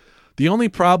 The only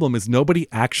problem is nobody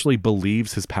actually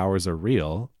believes his powers are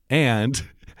real, and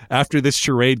after this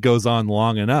charade goes on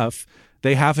long enough,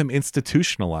 they have him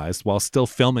institutionalized while still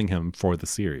filming him for the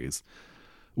series.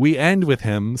 We end with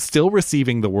him still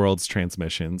receiving the world's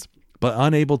transmissions, but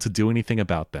unable to do anything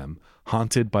about them,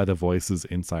 haunted by the voices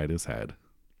inside his head.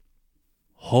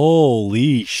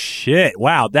 Holy shit.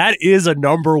 Wow, that is a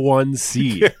number one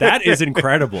seed. That is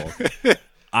incredible.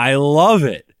 I love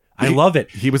it.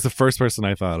 He was the first person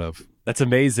I thought of. That's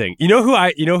amazing. You know who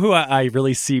I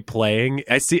really see playing?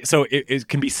 I see. So it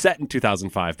can be set in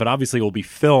 2005, but obviously it will be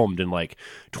filmed in like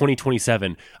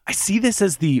 2027. I see this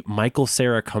as the Michael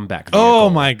Cera comeback vehicle. Oh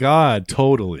my God,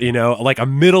 totally. Like a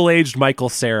middle-aged Michael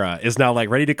Cera is now like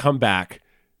ready to come back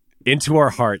into our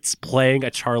hearts playing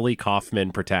a Charlie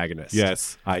Kaufman protagonist.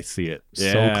 Yes, I see it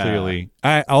so clearly.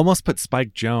 I almost put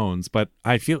Spike Jonze, but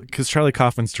I feel because Charlie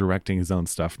Kaufman's directing his own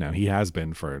stuff now. He has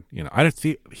been for, I don't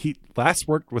think he last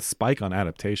worked with Spike on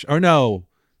adaptation. Or no,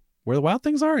 Where the Wild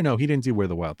Things Are? Or no, he didn't do Where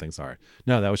the Wild Things Are.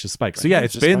 No, that was just Spike. So yeah,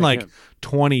 it's been like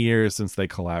 20 years since they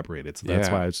collaborated. So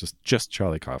that's why it's just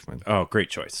Charlie Kaufman. Oh,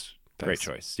 great choice. Thanks. Great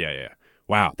choice. Yeah.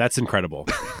 Wow, that's incredible.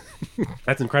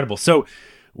 That's incredible. So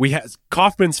we have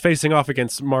Kaufman's facing off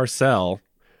against Marcel.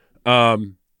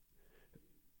 I'm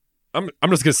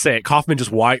just gonna say it. Kaufman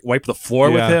just wiped the floor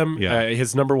with him. Yeah.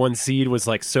 His number one seed was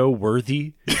like so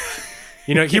worthy.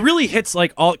 He really hits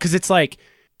like all because it's like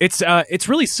it's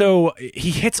really so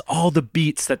he hits all the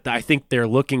beats that I think they're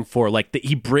looking for. Like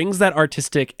he brings that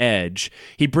artistic edge.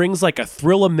 He brings like a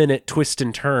thrill-a-minute twist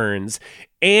and turns,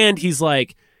 and he's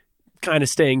like kind of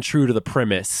staying true to the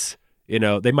premise.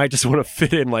 They might just want to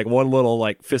fit in like one little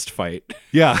like fist fight.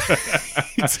 Yeah,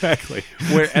 exactly.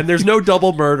 And there's no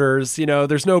double murders.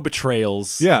 There's no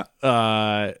betrayals. Yeah.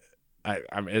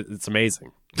 It's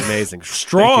amazing. Amazing.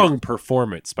 Strong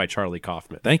performance by Charlie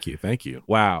Kaufman. Thank you.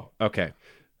 Wow. Okay.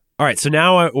 All right. So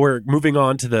now we're moving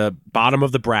on to the bottom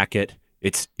of the bracket.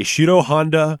 It's Ishiro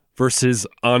Honda versus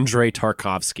Andrei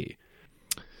Tarkovsky.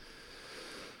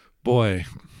 Boy.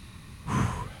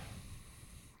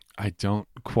 I don't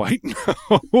quite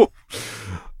know.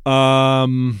 I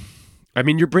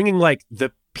mean, you're bringing like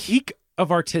the peak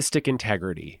of artistic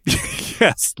integrity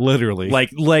Yes, literally.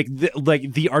 like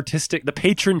the artistic, the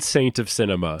patron saint of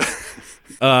cinema.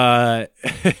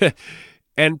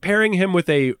 And pairing him with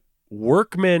a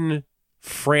workman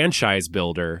franchise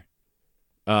builder,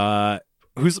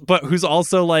 who's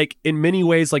also like in many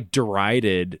ways like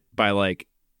derided by like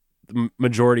the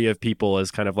majority of people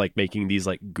as kind of like making these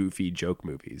like goofy joke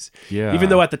movies. Yeah. Even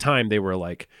though at the time they were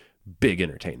like big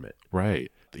entertainment.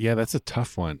 Right. Yeah, that's a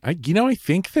tough one. I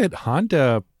think that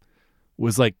Honda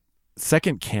was like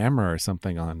second camera or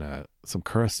something on some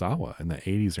Kurosawa in the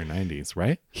 80s or 90s,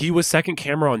 right? He was second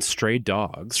camera on Stray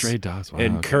Dogs. Stray Dogs, wow.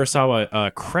 And okay.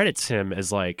 Kurosawa credits him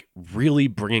as like really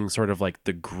bringing sort of like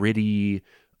the gritty,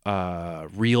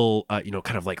 real,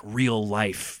 kind of like real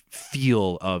life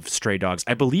feel of Stray Dogs.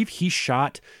 I believe he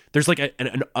shot. There's like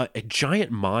a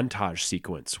giant montage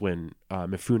sequence when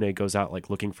Mifune goes out like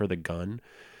looking for the gun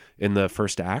in the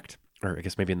first act, or I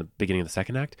guess maybe in the beginning of the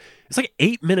second act. It's like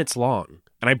 8 minutes long.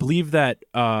 And I believe that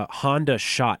Honda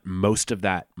shot most of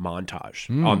that montage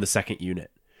on the second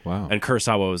unit. Wow. And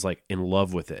Kurosawa was like in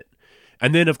love with it.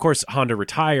 And then, of course, Honda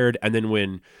retired. And then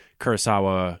when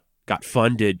Kurosawa got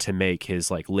funded to make his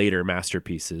like later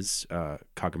masterpieces,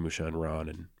 Kagemusha and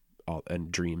Ran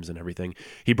and Dreams and everything,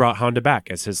 he brought Honda back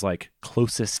as his like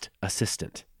closest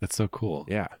assistant. That's so cool.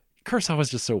 Yeah. Kurosawa's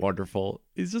just so wonderful.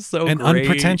 He's just so and great.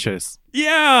 Unpretentious.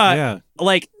 Yeah. Yeah.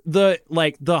 Like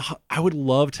I would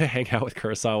love to hang out with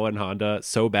Kurosawa and Honda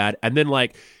so bad. And then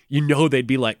like, they'd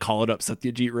be like calling up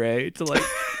Satyajit Ray to like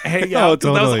hang out.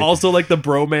 Totally. That was also like the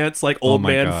bromance, like old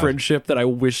man God. friendship that I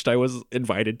wished I was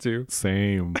invited to.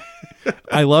 Same.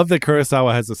 I love that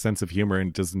Kurosawa has a sense of humor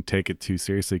and doesn't take it too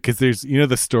seriously. Because there's,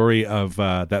 the story of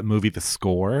that movie, The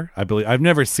Score. I believe I've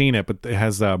never seen it, but it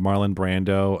has Marlon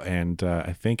Brando and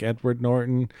I think Edward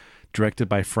Norton, directed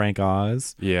by Frank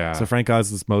Oz. Yeah. So Frank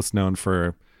Oz is most known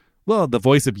for, well, the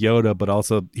voice of Yoda, but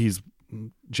also he's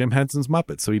Jim Henson's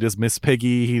Muppet. So he does Miss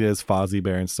Piggy, he does Fozzie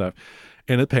Bear and stuff.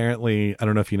 And apparently, I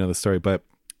don't know if you know the story, but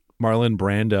Marlon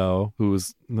Brando, who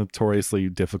was notoriously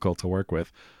difficult to work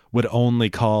with, would only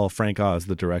call Frank Oz,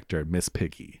 the director, Miss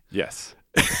Piggy. Yes.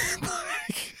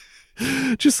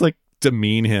 Just like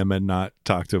demean him and not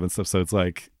talk to him and stuff. So it's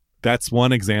like, that's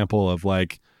one example of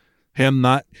like him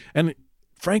not, and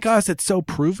Frank Oz had so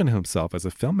proven himself as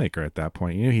a filmmaker at that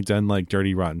point. He'd done like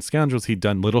Dirty Rotten Scoundrels. He'd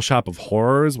done Little Shop of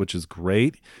Horrors, which is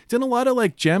great. He'd done a lot of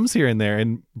like gems here and there.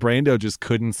 And Brando just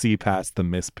couldn't see past the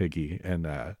Miss Piggy. And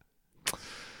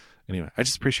anyway, I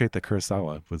just appreciate that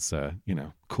Kurosawa was,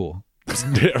 cool.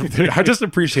 I just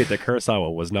appreciate that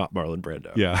Kurosawa was not Marlon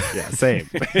Brando. Yeah. Yeah, same.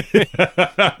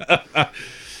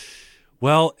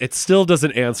 Well, it still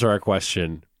doesn't answer our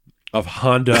question of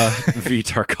Honda v.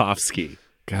 Tarkovsky.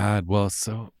 God, well,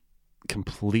 so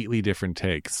completely different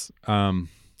takes. I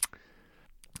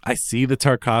see the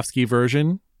Tarkovsky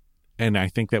version, and I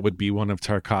think that would be one of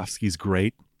Tarkovsky's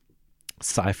great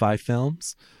sci-fi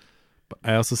films. But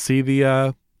I also see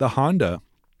the Honda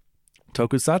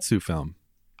tokusatsu film.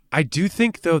 I do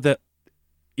think, though, that,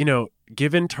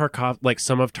 given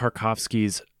some of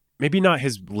Tarkovsky's, maybe not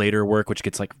his later work, which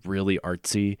gets like really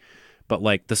artsy, but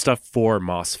like the stuff for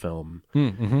Mosfilm,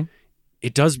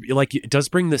 it does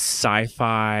bring the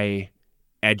sci-fi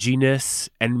edginess,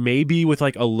 and maybe with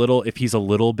like a little, if he's a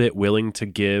little bit willing to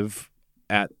give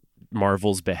at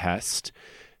Marvel's behest,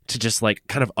 to just like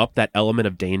kind of up that element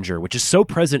of danger, which is so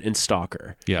present in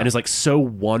Stalker, and is like so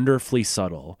wonderfully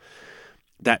subtle,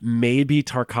 that maybe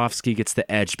Tarkovsky gets the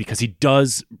edge because he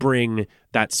does bring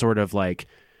that sort of like,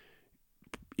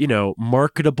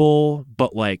 marketable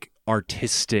but like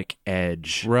artistic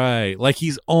edge. Right. Like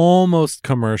he's almost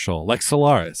commercial, like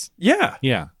Solaris. Yeah.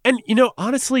 Yeah. And,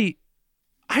 honestly,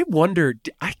 I wonder,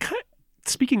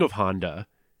 speaking of Honda,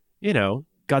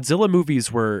 Godzilla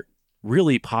movies were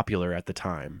really popular at the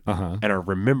time and are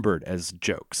remembered as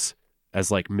jokes,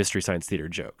 as like Mystery Science Theater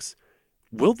jokes.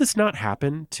 Will this not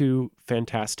happen to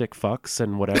Fantastic Fucks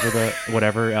and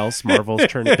whatever else Marvel's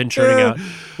been churning out?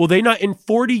 Will they not, in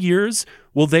 40 years,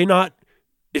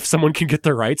 if someone can get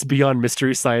the rights, be on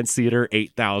Mystery Science Theater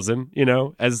 8000,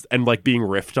 and like being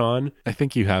riffed on? I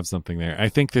think you have something there. I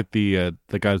think that the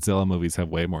Godzilla movies have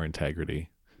way more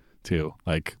integrity too.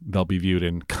 Like they'll be viewed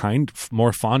in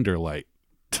more fonder light.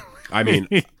 I mean,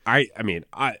 you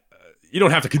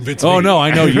don't have to convince me. Oh no,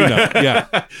 I know you know.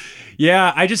 Yeah.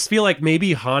 Yeah, I just feel like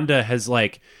maybe Honda has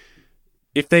like,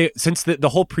 since the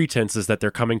whole pretense is that they're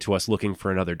coming to us looking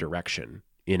for another direction,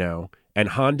 and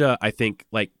Honda, I think,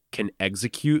 like can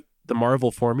execute the Marvel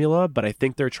formula, but I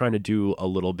think they're trying to do a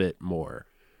little bit more.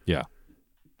 Yeah.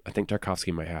 I think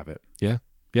Tarkovsky might have it. Yeah.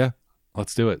 Yeah.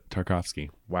 Let's do it. Tarkovsky.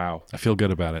 Wow. I feel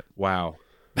good about it. Wow.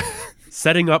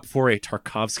 Setting up for a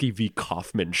Tarkovsky v.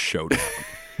 Kaufman showdown.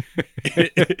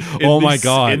 Oh my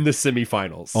God. In the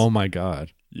semifinals. Oh my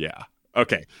God. Yeah.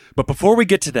 Okay. But before we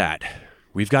get to that,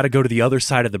 we've got to go to the other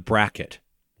side of the bracket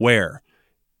where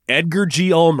Edgar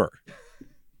G. Ulmer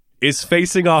is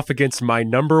facing off against my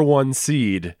number one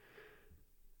seed.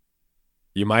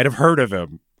 You might have heard of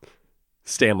him,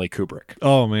 Stanley Kubrick.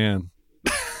 Oh, man.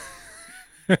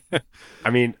 I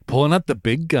mean, pulling up the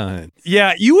big gun.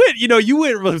 Yeah, you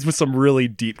went with some really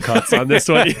deep cuts on this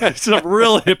one. Some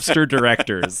real hipster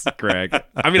directors, Greg.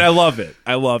 I mean, I love it.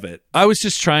 I was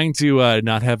just trying to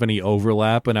not have any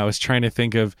overlap, and I was trying to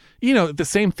think of, the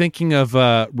same thinking of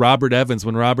Robert Evans.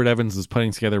 When Robert Evans was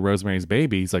putting together Rosemary's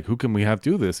Baby, he's like, who can we have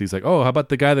do this? He's like, oh, how about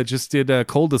the guy that just did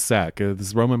Cul-de-sac,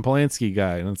 this Roman Polanski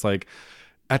guy? And it's like,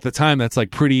 at the time, that's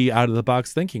like pretty out of the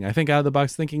box thinking. I think out of the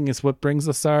box thinking is what brings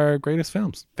us our greatest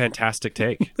films. Fantastic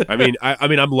take. I mean,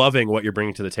 I'm loving what you're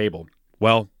bringing to the table.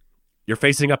 Well, you're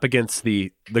facing up against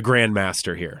the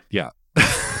grandmaster here. Yeah.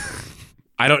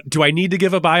 Do I need to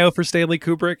give a bio for Stanley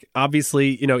Kubrick?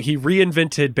 Obviously, he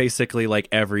reinvented basically like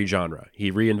every genre.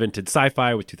 He reinvented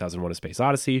sci-fi with 2001: A Space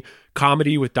Odyssey,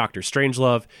 comedy with Dr.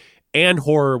 Strangelove, and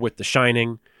horror with The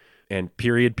Shining, and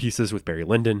period pieces with Barry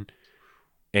Lyndon,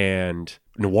 and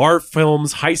noir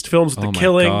films, heist films with The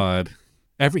Killing. Oh my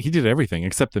God. He did everything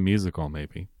except the musical,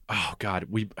 maybe. Oh God,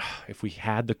 if we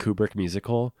had the Kubrick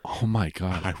musical, oh my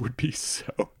God, I would be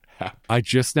so happy. I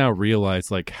just now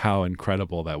realized like how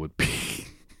incredible that would be.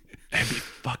 That'd be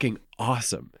fucking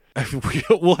awesome.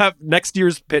 We'll have next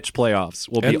year's pitch playoffs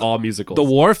will be all musicals. The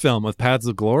war film with Paths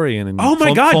of Glory and oh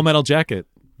my God, Full Metal Jacket.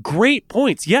 Great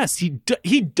points. Yes,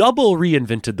 he double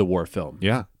reinvented the war film.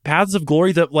 Yeah. Paths of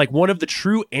Glory, one of the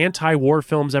true anti-war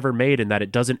films ever made, in that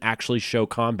it doesn't actually show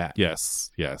combat. Yes.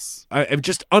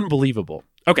 Just unbelievable.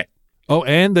 Okay. Oh,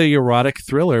 and the erotic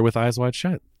thriller with Eyes Wide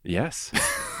Shut. Yes.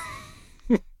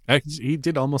 He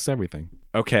did almost everything.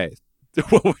 Okay.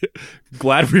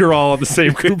 Glad we were all on the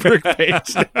same Kubrick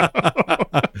page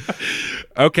now.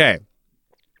 Okay.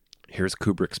 Here's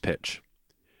Kubrick's pitch.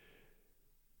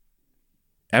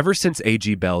 Ever since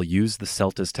A.G. Bell used the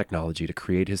Celta's technology to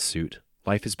create his suit,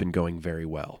 life has been going very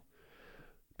well.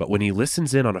 But when he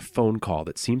listens in on a phone call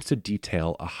that seems to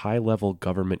detail a high-level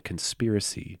government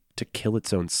conspiracy to kill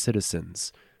its own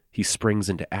citizens, he springs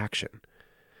into action.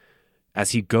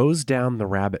 As he goes down the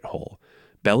rabbit hole,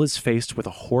 Bell is faced with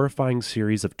a horrifying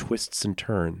series of twists and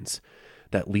turns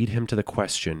that lead him to the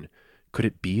question, could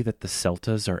it be that the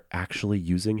Celtas are actually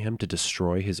using him to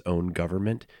destroy his own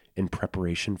government in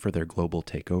preparation for their global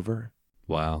takeover?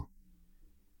 Wow.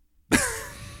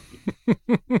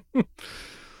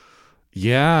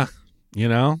 Yeah,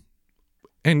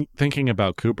 and thinking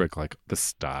about Kubrick, like the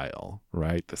style,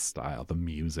 right? The style, the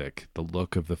music, the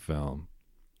look of the film.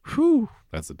 Whew,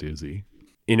 that's a doozy.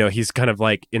 He's kind of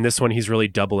like, in this one, he's really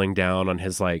doubling down on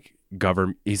his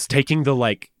he's taking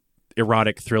the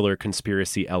erotic thriller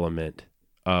conspiracy element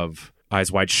of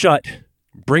Eyes Wide Shut,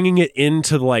 bringing it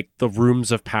into the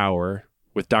rooms of power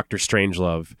with Dr.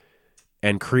 Strangelove,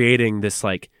 and creating this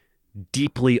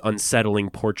deeply unsettling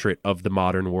portrait of the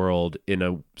modern world in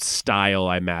a style,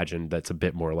 I imagine, that's a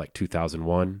bit more like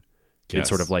 2001. Yes. It's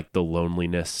sort of like the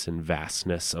loneliness and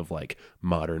vastness of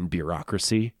modern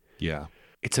bureaucracy. Yeah.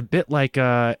 It's a bit like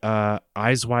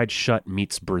Eyes Wide Shut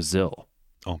meets Brazil.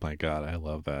 Oh my God, I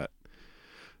love that.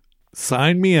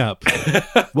 Sign me up.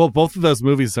 Well, both of those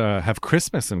movies have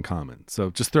Christmas in common, so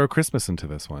just throw Christmas into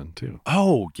this one too.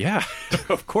 Oh yeah,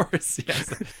 of course.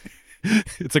 Yes,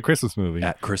 it's a Christmas movie.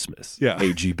 At Christmas. Yeah,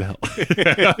 A.G. Bell.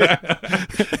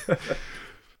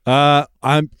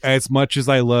 I'm, as much as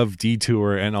I love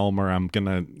Detour and Ulmer, I'm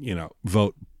gonna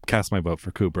cast my vote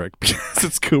for Kubrick because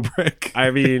it's Kubrick.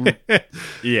 I mean,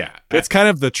 yeah, it's kind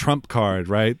of the trump card,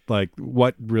 right? Like,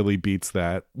 what really beats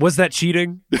that? Was that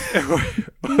cheating?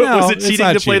 No, was it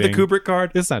cheating to play the Kubrick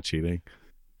card? It's not cheating.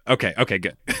 Okay,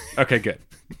 good.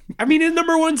 I mean, in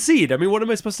number one seed. I mean, what am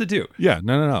I supposed to do? Yeah,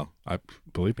 no.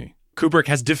 Believe me. Kubrick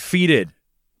has defeated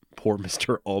poor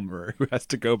Mr. Ulmer, who has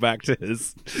to go back to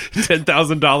his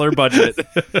 $10,000 budget.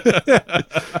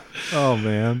 Oh,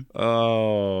 man.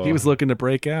 Oh. He was looking to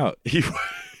break out. He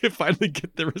finally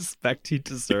get the respect he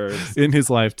deserves. In his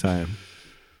lifetime.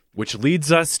 Which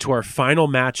leads us to our final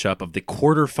matchup of the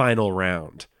quarterfinal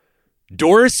round.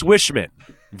 Doris Wishman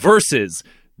versus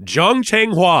Zhang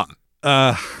Changhua.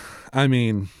 I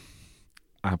mean,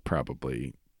 I'm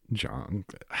probably Zhang.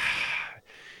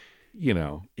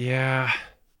 Yeah.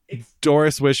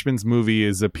 Doris Wishman's movie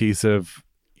is a piece of,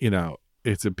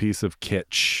 it's a piece of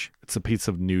kitsch. It's a piece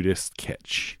of nudist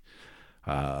kitsch.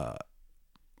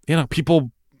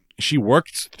 She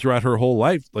worked throughout her whole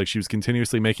life. Like, she was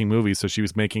continuously making movies, so she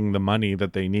was making the money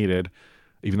that they needed.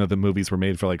 even though the movies were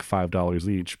made for like $5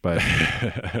 each. But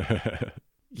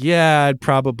yeah, I'd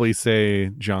probably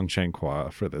say Zhang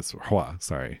Chenghua for this.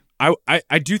 Sorry.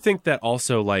 I do think that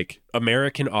also like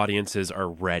American audiences are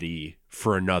ready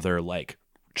for another like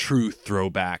true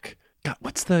throwback. God,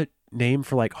 what's the name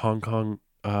for like Hong Kong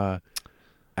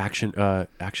action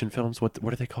films? What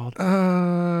are they called?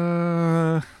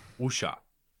 Wuxia.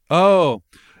 Oh,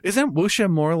 isn't wuxia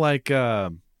more like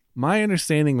my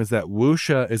understanding was that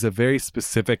wuxia is a very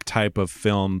specific type of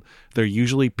film. They're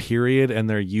usually period, and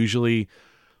they're usually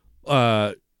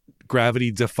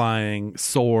gravity defying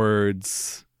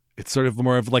swords. It's sort of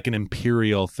more of like an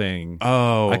imperial thing.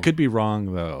 Oh, I could be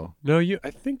wrong though. No, I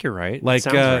think you're right. Like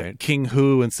sounds right. King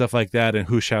Hu and stuff like that, and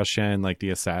Hu Shaoshen, like the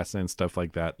assassin, stuff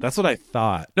like that. That's what I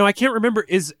thought. No, I can't remember.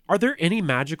 Are there any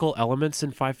magical elements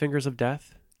in Five Fingers of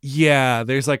Death? Yeah,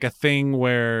 there's like a thing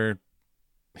where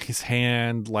his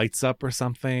hand lights up or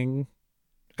something.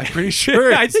 I'm pretty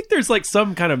sure. I think there's like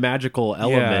some kind of magical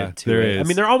element to there it. is. I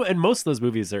mean, they're all in most of those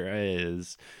movies. There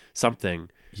is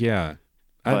something. Yeah.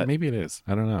 But, maybe it is.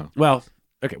 I don't know. Well,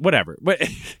 okay, whatever. But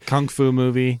Kung Fu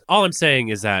movie. All I'm saying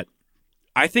is that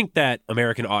I think that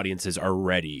American audiences are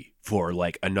ready for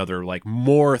like another like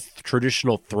more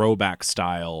traditional throwback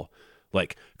style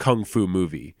like Kung Fu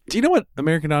movie. Do you know what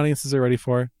American audiences are ready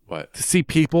for? What? To see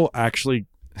people actually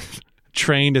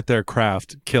trained at their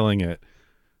craft killing it,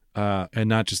 and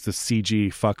not just the CG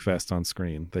fuckfest on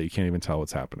screen that you can't even tell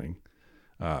what's happening.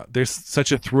 There's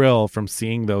such a thrill from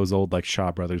seeing those old like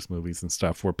Shaw Brothers movies and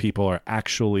stuff where people are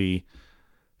actually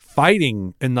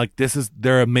fighting and like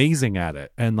they're amazing at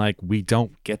it, and like we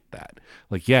don't get that.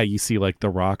 Like you see like The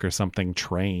Rock or something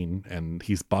train and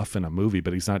he's buff in a movie,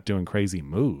 but he's not doing crazy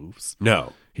moves.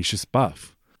 No, he's just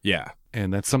buff. Yeah.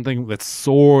 And that's something that's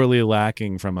sorely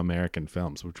lacking from American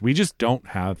films, which we just don't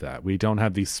have that. We don't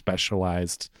have these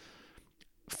specialized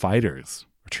fighters,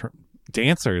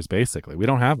 dancers, basically. We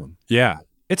don't have them. Yeah.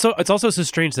 It's also so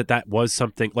strange that was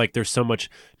something like there's so much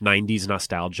 90s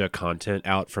nostalgia content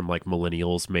out from like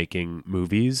millennials making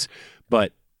movies,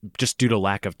 but just due to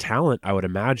lack of talent, I would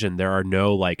imagine there are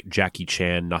no like Jackie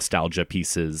Chan nostalgia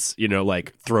pieces,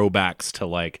 like throwbacks to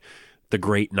like the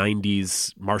great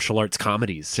 90s martial arts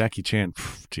comedies. Jackie Chan,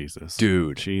 Jesus.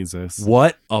 Dude. Jesus.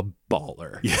 What a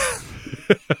baller. Yeah.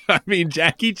 I mean,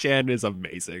 Jackie Chan is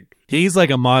amazing. He's like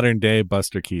a modern day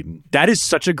Buster Keaton. That is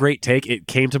such a great take. It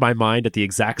came to my mind at the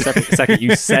exact second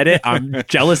you said it. I'm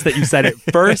jealous that you said it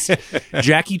first.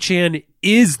 Jackie Chan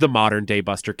is the modern day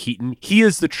Buster Keaton. He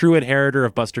is the true inheritor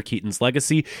of Buster Keaton's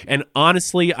legacy. And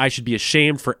honestly, I should be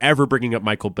ashamed for ever bringing up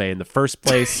Michael Bay in the first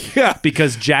place. Yeah.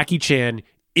 Because Jackie Chan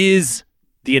is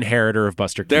the inheritor of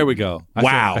Buster Keaton. There we go.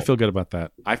 Wow. I feel good about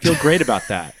that. I feel great about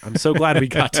that. I'm so glad we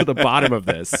got to the bottom of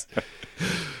this.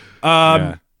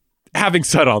 Having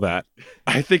said all that,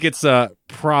 I think it's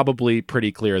probably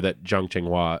pretty clear that Zhang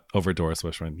Chenghua over Doris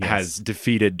Wishman has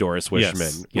defeated Doris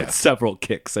Wishman with several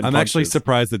kicks and I'm punches. actually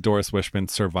surprised that Doris Wishman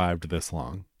survived this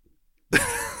long.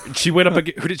 She went up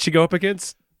against, who did she go up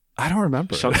against? I don't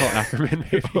remember. Chantal Ackerman,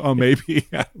 maybe. Oh, maybe.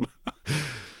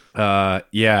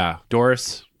 Yeah,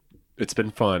 Doris, it's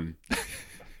been fun.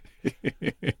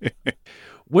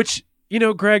 Which,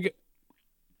 Greg,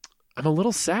 I'm a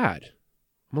little sad.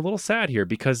 I'm a little sad here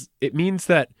because it means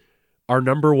that our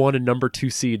number 1 and number 2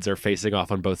 seeds are facing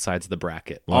off on both sides of the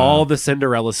bracket. Wow. All the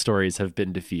Cinderella stories have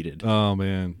been defeated. Oh,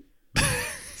 man.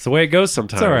 It's the way it goes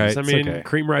sometimes. It's all right. I mean,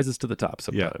 cream rises to the top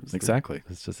sometimes. Yeah, exactly.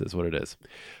 It just is what it is.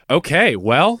 Okay,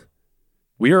 well,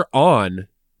 we are on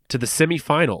to the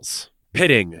semifinals.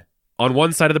 Pitting on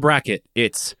one side of the bracket,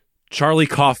 it's Charlie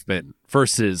Kaufman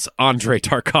versus Andrei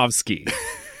Tarkovsky.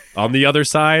 On the other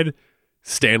side,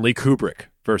 Stanley Kubrick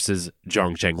versus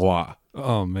Zhang Chenghua.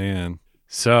 Oh, man.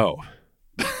 So,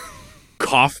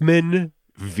 Kaufman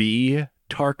v.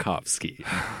 Tarkovsky.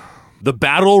 The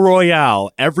battle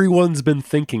royale everyone's been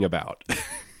thinking about.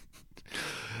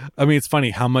 I mean, it's funny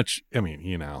how much,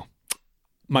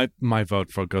 my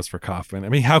vote goes for Kaufman. I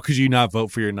mean, how could you not vote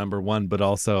for your number 1? But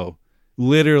also,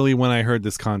 literally when I heard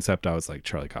this concept, I was like,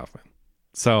 Charlie Kaufman.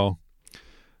 So,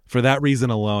 for that reason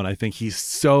alone, I think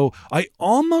I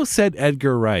almost said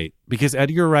Edgar Wright because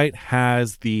Edgar Wright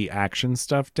has the action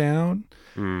stuff down.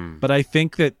 But I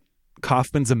think that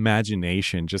Kaufman's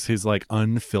imagination, just his like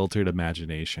unfiltered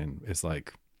imagination is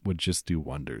like, would just do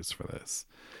wonders for this.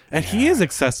 And he is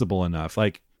accessible enough.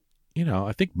 Like,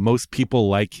 I think most people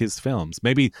like his films.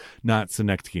 Maybe not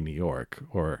Synecdoche, New York,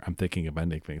 or I'm thinking of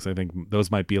Ending Things. I think those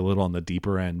might be a little on the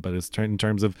deeper end, but in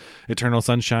terms of Eternal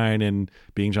Sunshine and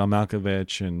Being John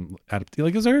Malkovich and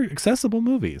like those are accessible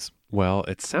movies. Well,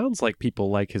 it sounds like people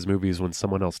like his movies when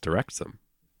someone else directs them.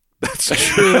 That's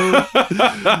true.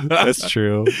 That's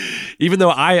true. Even though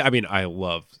I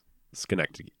love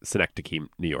Synecdoche,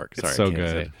 New York. Sorry, It's so I can't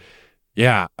say good. it.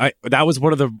 Yeah, that's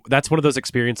one of those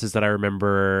experiences that I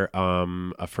remember.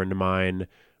 A friend of mine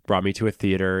brought me to a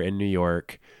theater in New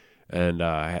York, and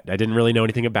I didn't really know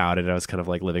anything about it. I was kind of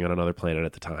like living on another planet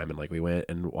at the time, and like we went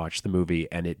and watched the movie,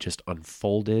 and it just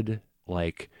unfolded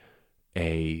like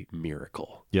a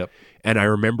miracle. Yep. And I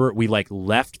remember we like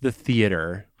left the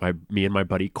theater, me and my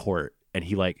buddy Court, and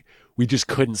we just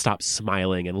couldn't stop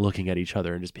smiling and looking at each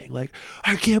other and just being like,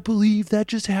 I can't believe that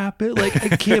just happened. Like,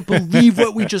 I can't believe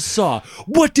what we just saw.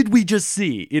 What did we just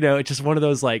see? You know, it's just one of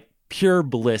those like pure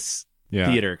bliss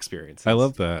theater experiences. I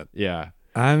love that. Yeah.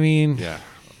 I mean, Yeah.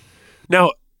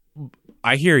 Now,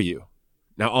 I hear you.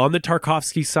 Now, on the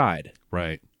Tarkovsky side,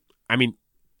 right. I mean,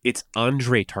 it's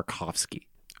Andrei Tarkovsky.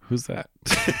 Who's that?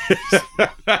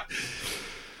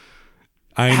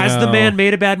 Has the man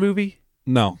made a bad movie?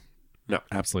 No. No.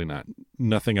 Absolutely not.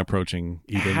 Nothing approaching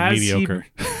even Has mediocre.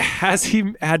 Has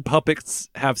he had puppets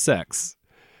have sex?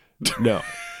 No,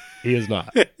 he has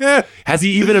not. Has he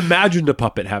even imagined a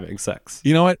puppet having sex?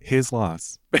 You know what? His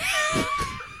loss.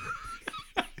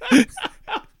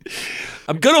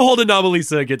 I'm going to hold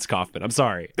Anomalisa against Kaufman. I'm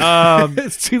sorry.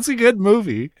 It's a good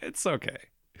movie. It's okay.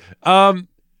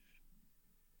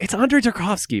 It's Andrei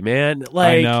Tarkovsky, man.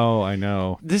 Like, I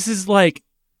know. This is like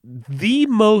the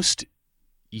most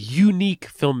unique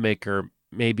filmmaker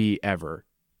maybe ever,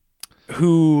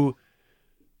 who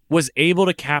was able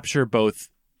to capture both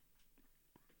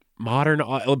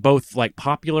both like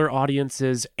popular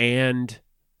audiences and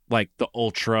like the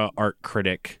ultra art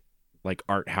critic, like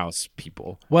art house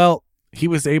people. Well, he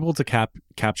was able to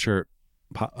capture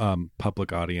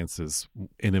public audiences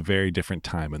in a very different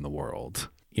time in the world.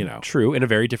 You know, True, in a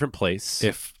very different place.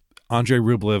 if Andrei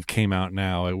Rublev came out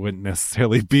now, it wouldn't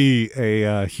necessarily be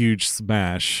a huge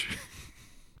smash,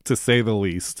 to say the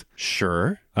least.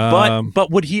 Sure.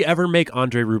 But would he ever make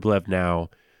Andrei Rublev now?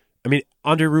 I mean,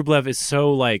 Andrei Rublev is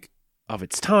so like of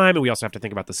its time, and we also have to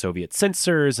think about the Soviet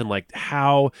censors and like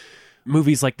how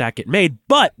movies like that get made.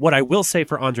 But what I will say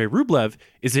for Andrei Rublev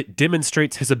is it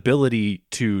demonstrates his ability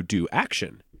to do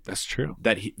action. That's true.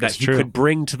 That he true. could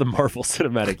bring to the Marvel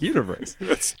Cinematic Universe.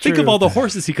 That's Think true. of all the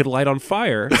horses he could light on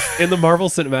fire in the Marvel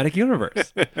Cinematic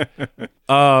Universe.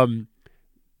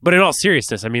 But in all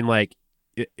seriousness, I mean, like,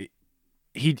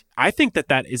 I think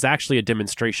that is actually a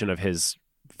demonstration of his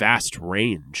vast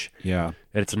range. Yeah.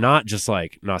 And it's not just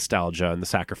like nostalgia and the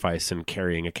sacrifice and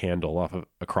carrying a candle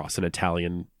across an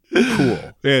Italian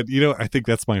pool. And, I think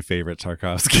that's my favorite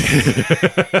Tarkovsky.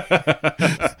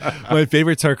 My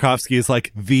favorite Tarkovsky is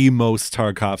like the most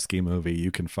Tarkovsky movie you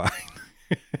can find.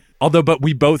 Although, but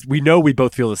we know we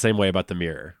both feel the same way about The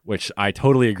Mirror, which I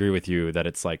totally agree with you that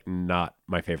it's like not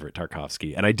my favorite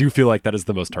Tarkovsky. And I do feel like that is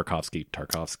the most Tarkovsky.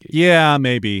 Yeah,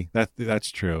 maybe. That's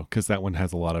true, because that one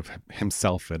has a lot of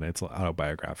himself in it. It's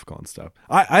autobiographical and stuff.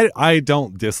 I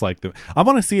don't dislike them. I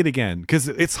want to see it again because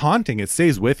it's haunting. It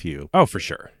stays with you. Oh, for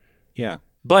sure. Yeah.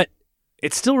 But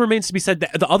it still remains to be said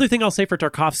that the other thing I'll say for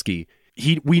Tarkovsky,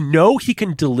 we know he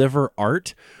can deliver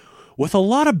art with a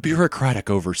lot of bureaucratic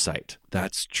oversight.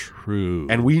 That's true.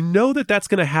 And we know that that's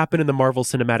going to happen in the Marvel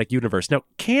Cinematic Universe. Now,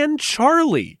 can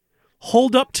Charlie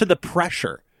hold up to the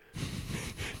pressure,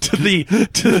 to the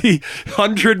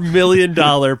 $100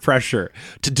 million pressure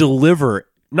to deliver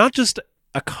not just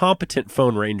a competent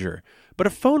Phone Ranger, but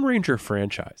a Phone Ranger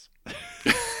franchise?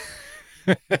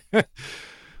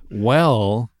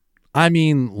 Well, I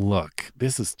mean, look,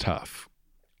 this is tough.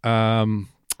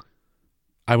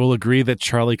 I will agree that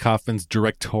Charlie Kaufman's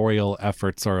directorial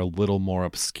efforts are a little more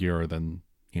obscure than,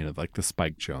 like the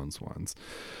Spike Jonze ones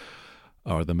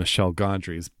or the Michel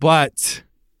Gondry's. But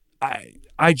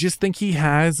I just think he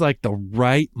has like the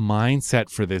right mindset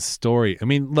for this story. I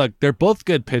mean, look, they're both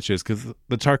good pitches because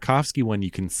the Tarkovsky one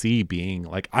you can see being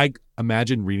like, I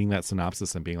imagine reading that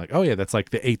synopsis and being like, oh yeah, that's like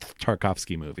the 8th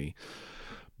Tarkovsky movie.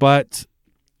 But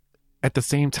at the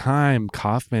same time,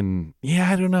 Kaufman,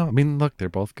 I don't know. I mean, look, they're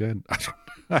both good.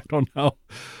 I don't know.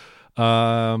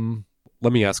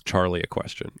 Let me ask Charlie a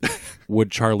question.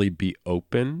 Would Charlie be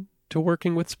open to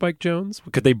working with Spike Jonze?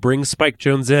 Could they bring Spike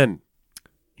Jonze in?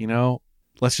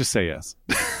 Let's just say yes.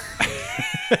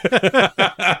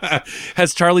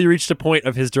 Has Charlie reached a point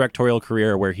of his directorial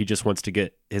career where he just wants to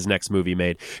get his next movie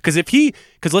made? Because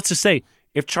let's just say,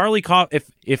 if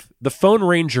the Phone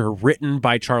Ranger written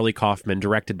by Charlie Kaufman,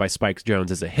 directed by Spike Jonze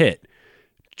is a hit,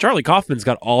 Charlie Kaufman's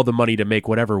got all the money to make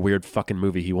whatever weird fucking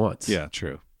movie he wants. Yeah,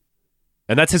 true.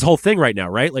 And that's his whole thing right now,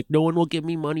 right? Like, no one will give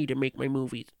me money to make my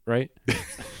movies, right?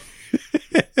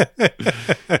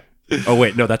 Oh,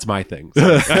 wait, no, that's my thing.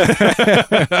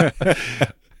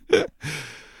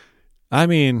 I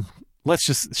mean, Spike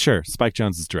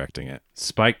Jonze is directing it.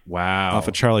 Wow. Off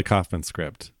a Charlie Kaufman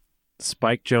script.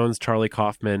 Spike Jonze, Charlie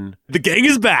Kaufman. The gang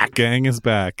is back. Gang is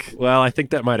back. Well, I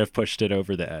think that might have pushed it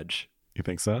over the edge. You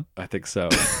think so? I think so.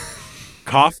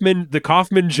 The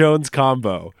Kaufman-Jones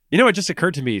combo. You know, it just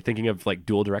occurred to me thinking of like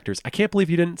dual directors. I can't believe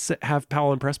you didn't have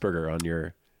Powell and Pressburger on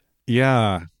your...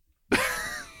 Yeah.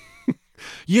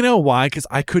 You know why? Because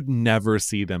I could never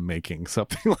see them making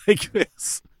something like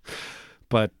this.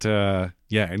 But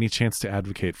any chance to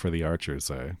advocate for the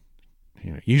Archers, I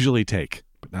usually take,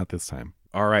 but not this time.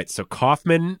 All right, so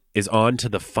Kaufman is on to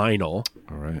the final.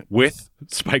 All right. With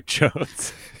Spike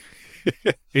Jonze.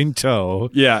 In tow.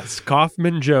 Yes,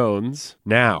 Kaufman-Jones.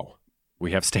 Now,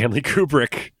 we have Stanley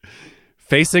Kubrick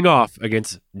facing off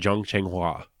against Zhang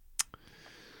Chenghua.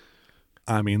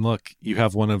 I mean, look, you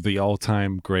have one of the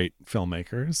all-time great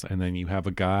filmmakers, and then you have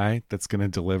a guy that's going to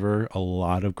deliver a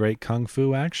lot of great kung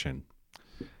fu action.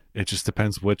 It just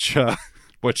depends which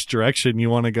direction you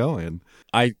want to go in.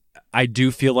 I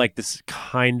do feel like this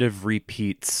kind of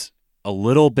repeats a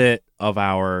little bit of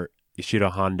our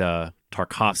Ishiro Honda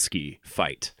Tarkovsky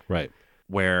fight. Right.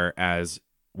 Whereas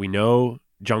we know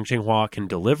Zhang Chenghua can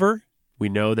deliver. We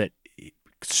know that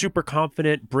super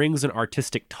confident, brings an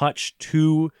artistic touch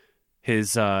to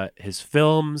his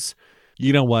films.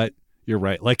 You know what? You're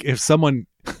right. Like if someone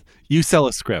you sell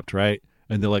a script, right?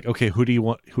 And they're like, okay, who do you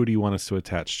want us to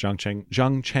attach? Zhang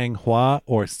Chenghua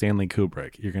or Stanley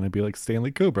Kubrick? You're going to be like,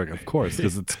 Stanley Kubrick, of course,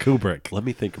 because it's Kubrick. Let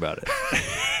me think about it.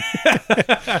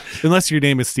 Unless your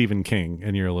name is Stephen King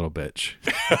and you're a little bitch.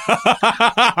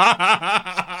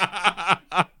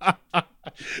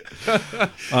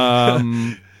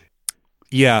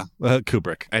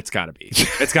 Kubrick. It's got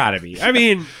to be. I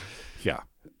mean, yeah.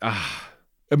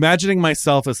 Imagining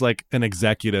myself as like an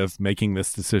executive making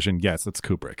this decision, yes, it's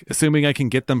Kubrick. Assuming I can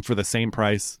get them for the same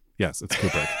price, yes, it's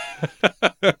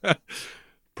Kubrick.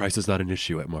 Price is not an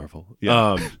issue at Marvel.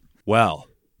 Yeah. Well,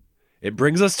 it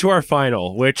brings us to our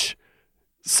final, which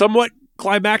somewhat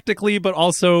climactically, but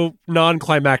also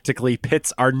non-climactically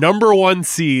pits our number one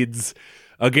seeds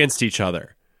against each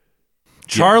other.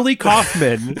 Charlie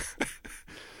Kaufman,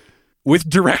 with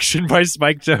direction by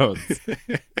Spike Jonze,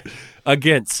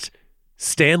 against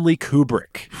Stanley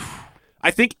Kubrick. I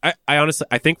think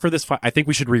for this fight, I think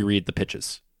we should reread the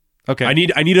pitches. Okay. I need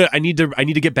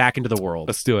to get back into the world.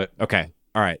 Let's do it. Okay.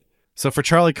 All right. So for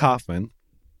Charlie Kaufman,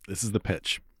 this is the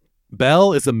pitch.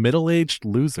 Bell is a middle-aged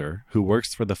loser who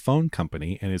works for the phone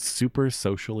company and is super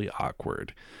socially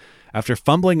awkward. After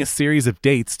fumbling a series of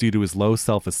dates due to his low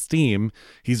self-esteem,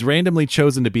 he's randomly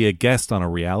chosen to be a guest on a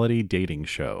reality dating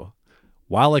show.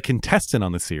 While a contestant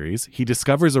on the series, he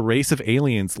discovers a race of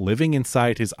aliens living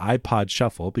inside his iPod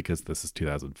Shuffle, because this is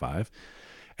 2005,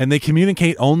 and they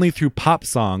communicate only through pop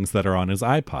songs that are on his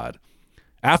iPod.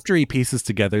 After he pieces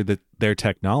together their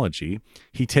technology,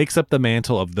 he takes up the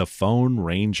mantle of the Phone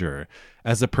Ranger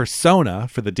as a persona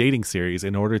for the dating series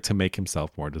in order to make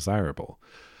himself more desirable.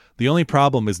 The only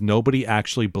problem is nobody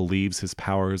actually believes his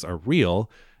powers are real,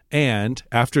 and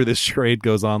after this charade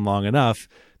goes on long enough,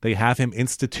 they have him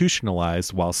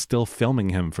institutionalized while still filming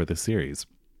him for the series.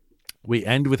 We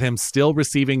end with him still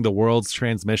receiving the world's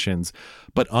transmissions,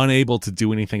 but unable to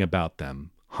do anything about them,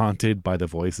 haunted by the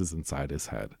voices inside his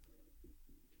head.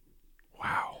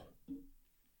 Wow.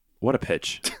 What a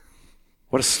pitch.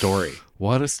 What a story.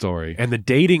 What a story. And the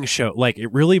dating show, like,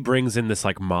 it really brings in this,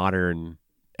 like, modern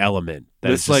element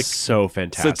that is like so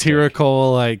fantastic.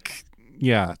 Satirical, like,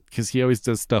 yeah, because he always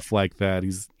does stuff like that.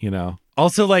 He's,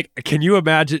 Also, like, can you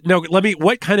imagine? No,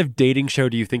 what kind of dating show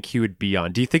do you think he would be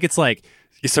on? Do you think it's like,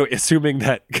 so assuming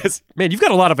that, because, man, you've got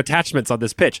a lot of attachments on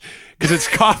this pitch, because it's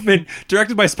Kaufman,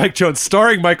 directed by Spike Jonze,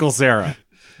 starring Michael Cera.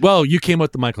 Well, you came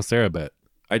with the Michael Cera bit.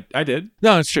 I did.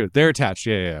 No, it's true. They're attached.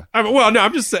 Yeah.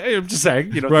 I'm just saying,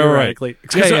 theoretically.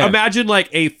 Right. So imagine like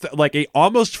a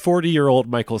almost 40-year-old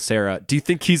Michael Cera. Do you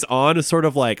think he's on a sort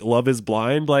of like Love Is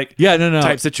Blind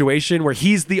type situation where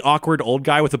he's the awkward old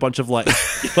guy with a bunch of like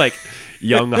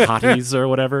young hotties or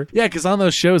whatever? Yeah, because on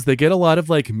those shows they get a lot of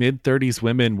like mid-30s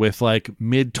women with like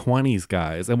mid-20s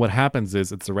guys, and what happens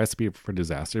is it's a recipe for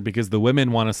disaster because the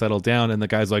women want to settle down and the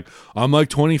guy's like, I'm like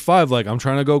 25, like I'm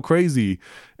trying to go crazy,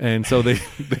 and so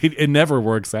it never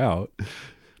works out.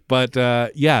 But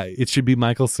it should be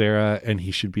Michael Cera, and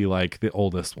he should be like the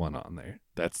oldest one on there.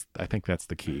 I think that's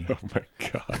the key. Oh my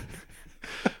god.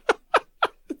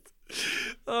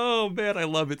 Oh man, I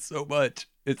love it so much.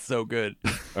 It's so good.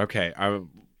 Okay,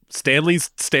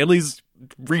 Stanley's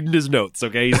reading his notes.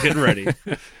 Okay, he's getting ready.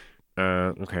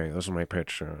 Okay, this is my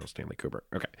pitch. Stanley Kubrick.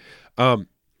 Okay.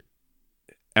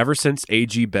 Ever since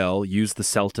A.G. Bell used the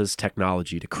Celta's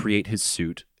technology to create his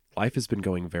suit, Life has been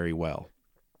going very well.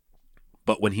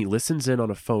 But when he listens in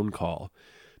on a phone call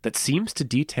that seems to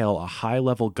detail a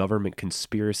high-level government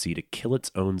conspiracy to kill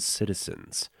its own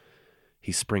citizens,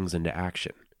 he springs into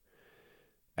action.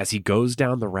 As he goes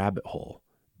down the rabbit hole,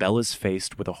 Bell is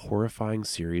faced with a horrifying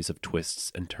series of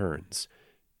twists and turns,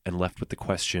 and left with the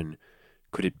question,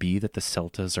 could it be that the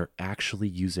Celtas are actually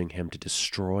using him to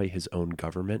destroy his own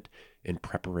government in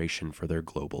preparation for their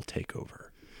global takeover?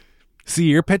 See,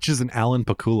 your pitch is an Alan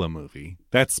Pakula movie.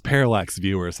 That's Parallax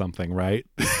View or something, right?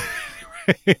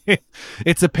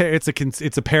 It's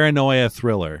a paranoia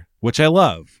thriller, which I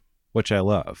love.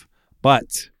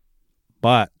 But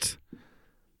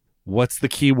what's the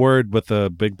key word with a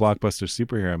big blockbuster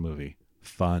superhero movie?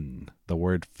 Fun. The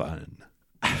word fun.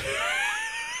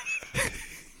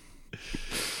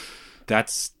 That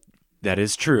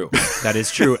is true. That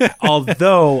is true.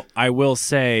 Although I will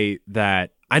say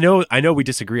that I know we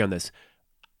disagree on this.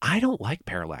 I don't like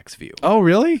Parallax View. Oh,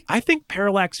 really? I think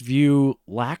Parallax View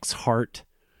lacks heart.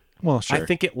 Well, sure. I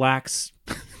think it lacks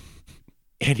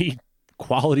any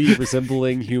quality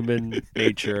resembling human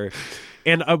nature.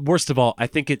 And worst of all, I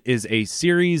think it is a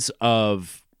series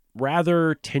of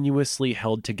rather tenuously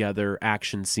held together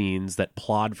action scenes that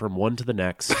plod from one to the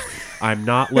next. I'm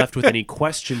not left with any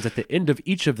questions at the end of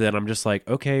each of them. I'm just like,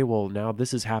 okay, well, now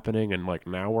this is happening, and like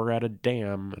now we're at a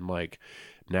dam, and like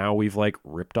now we've like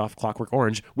ripped off Clockwork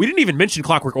Orange. We didn't even mention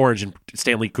Clockwork Orange in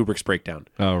Stanley Kubrick's breakdown.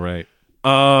 Oh, right.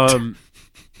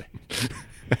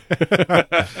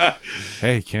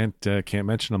 Hey, can't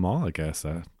mention them all, I guess.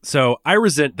 So I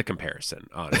resent the comparison,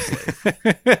 honestly.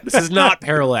 This is not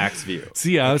Parallax View.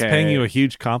 See, I was paying you a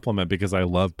huge compliment because I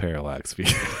love Parallax View.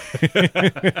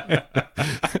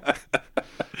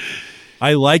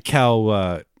 I like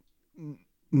how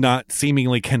not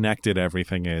seemingly connected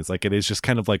everything is. Like, it is just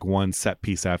kind of like one set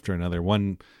piece after another,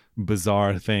 one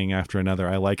bizarre thing after another.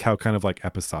 I like how kind of like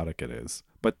episodic it is.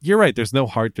 But you're right. There's no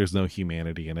heart. There's no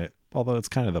humanity in it, although it's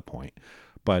kind of the point.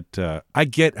 But I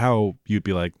get how you'd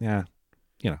be like, yeah,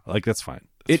 like that's fine.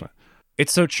 That's fine.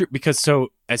 It's so true because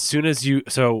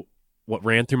what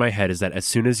ran through my head is that as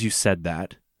soon as you said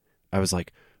that, I was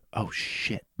like, oh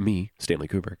shit, me, Stanley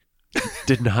Kubrick,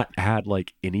 did not add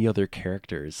like any other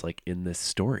characters like in this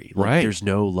story. Like, right. There's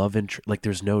no love interest, like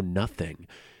there's no nothing.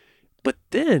 But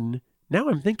then now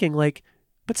I'm thinking like,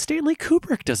 but Stanley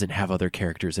Kubrick doesn't have other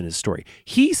characters in his story.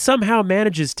 He somehow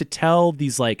manages to tell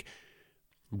these like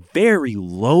very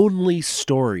lonely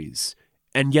stories,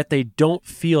 and yet they don't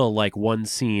feel like one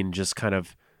scene just kind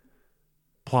of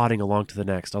plodding along to the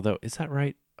next. Although, is that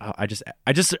right? I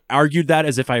just argued that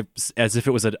as if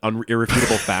it was an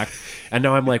irrefutable fact, and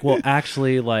now I'm like, well,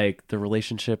 actually, like the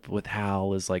relationship with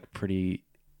Hal is like pretty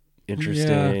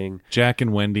interesting. Yeah. Jack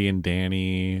and Wendy and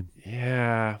Danny.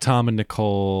 Yeah. Tom and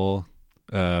Nicole.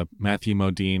 Matthew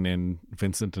Modine and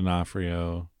Vincent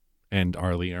D'Onofrio and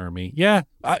Arlie Ermy. Yeah,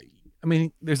 I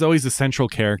mean, there's always a central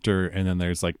character, and then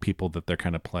there's like people that they're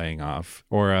kind of playing off,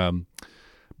 or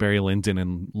Barry Lyndon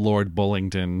and Lord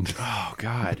Bullingdon. Oh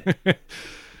God.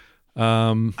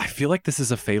 I feel like this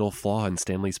is a fatal flaw in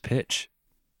Stanley's pitch.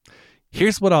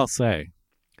 Here's what I'll say: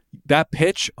 that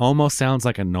pitch almost sounds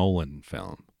like a Nolan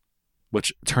film,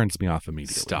 which turns me off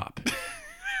immediately. Stop.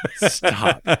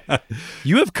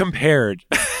 You have compared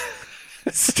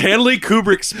Stanley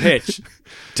Kubrick's pitch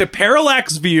to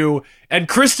Parallax View and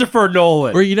Christopher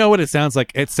Nolan. Or you know what it sounds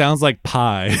like? It sounds like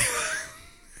Pi.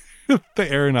 The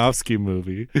Aronofsky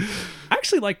movie. I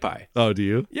actually like Pi. Oh, do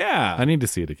you? Yeah. I need to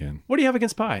see it again. What do you have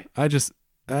against Pi? I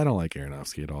don't like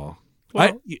Aronofsky at all.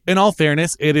 Well, in all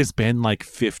fairness, it has been like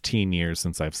 15 years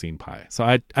since I've seen Pi, so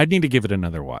I'd need to give it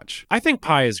another watch. I think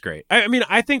Pi is great. I mean,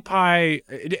 I think Pi.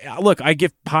 Look, I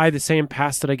give Pi the same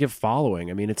pass that I give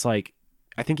Following. I mean, it's like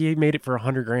I think he made it for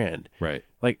 $100,000, right?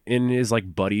 Like in his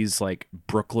like buddy's like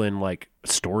Brooklyn like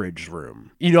storage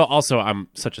room. Also, I'm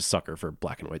such a sucker for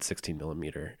black and white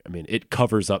 16mm. I mean, it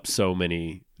covers up so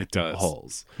many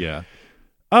holes. Yeah.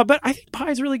 But I think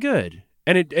Pi is really good.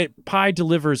 And Pi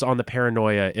delivers on the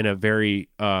paranoia in a very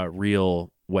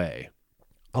real way.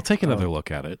 I'll take another look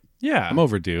at it. Yeah. I'm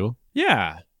overdue.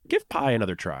 Yeah. Give Pi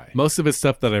another try. Most of his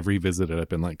stuff that I've revisited, I've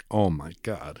been like, oh my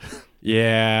God.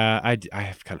 Yeah, I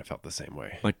have kind of felt the same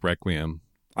way. Like Requiem.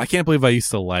 I can't believe I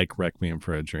used to like Requiem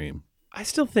for a Dream. I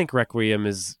still think Requiem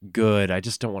is good. I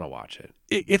just don't want to watch it.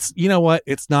 It's, you know what?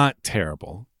 It's not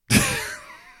terrible.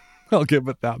 I'll give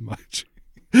it that much.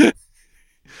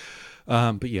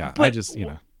 But yeah, I just,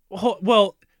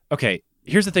 Well, okay.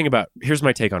 Here's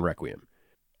my take on Requiem.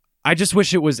 I just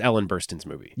wish it was Ellen Burstyn's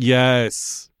movie.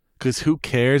 Yes. Because who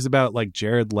cares about like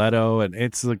Jared Leto? And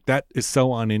it's like, that is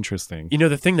so uninteresting.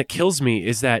 The thing that kills me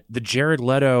is that the Jared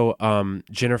Leto,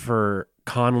 Jennifer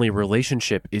Connolly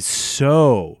relationship is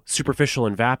so superficial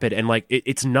and vapid, and like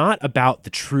it's not about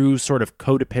the true sort of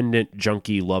codependent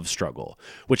junkie love struggle,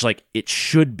 which like it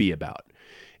should be about.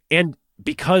 And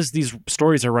because these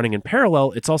stories are running in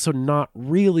parallel, it's also not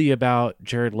really about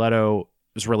Jared Leto's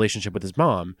relationship with his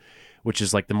mom, which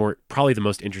is like probably the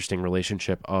most interesting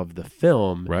relationship of the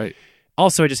film. Right.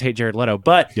 Also, I just hate Jared Leto,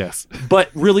 but yes, but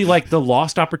really like the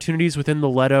lost opportunities within the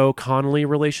Leto-Connolly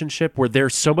relationship, where they're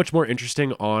so much more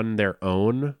interesting on their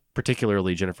own.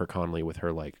 Particularly Jennifer Connelly with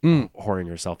her like whoring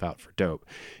herself out for dope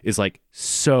is like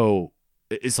so.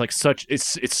 It's like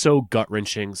it's so gut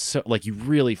wrenching. So like you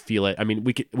really feel it. I mean,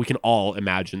 we can all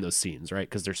imagine those scenes, right?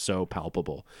 Because they're so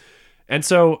palpable. And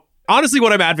so honestly,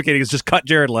 what I'm advocating is just cut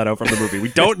Jared Leto from the movie. We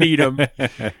don't need him.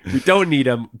 We don't need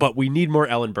him, but we need more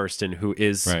Ellen Burstyn, who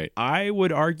is, right. I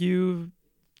would argue,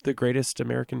 the greatest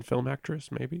American film actress,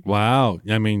 maybe. Wow.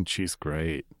 I mean, she's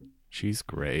great. She's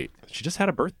great. She just had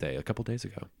a birthday a couple days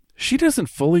ago. She doesn't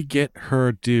fully get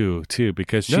her due, too,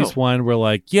 because she's one where,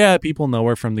 like, yeah, people know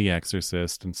her from The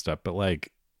Exorcist and stuff, but,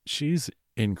 like, she's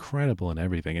incredible in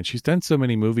everything. And she's done so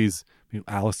many movies. I mean,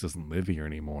 Alice Doesn't Live Here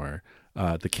anymore.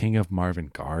 The King of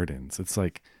Marvin Gardens. It's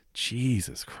like,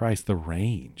 Jesus Christ, the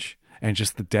range and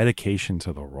just the dedication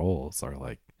to the roles are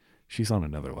like, she's on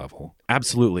another level.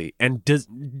 Absolutely. And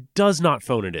does not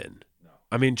phone it in.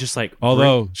 I mean, just like...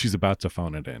 Although she's about to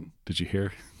phone it in. Did you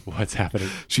hear? What's happening?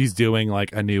 She's doing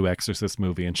like a new Exorcist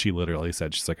movie, and she literally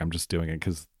said, she's like, I'm just doing it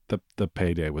because the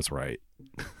payday was right.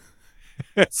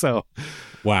 So,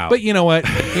 wow. But you know what?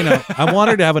 I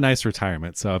want her to have a nice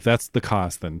retirement. So if that's the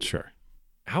cost, then sure.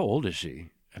 How old is she?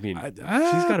 I mean, she's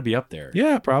got to be up there.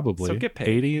 Yeah, probably. So get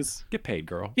paid. 80s. Get paid,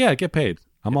 girl. Yeah, get paid.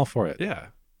 I'm all for it. Yeah.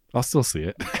 I'll still see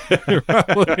it.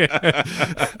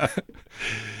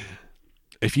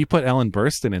 If you put Ellen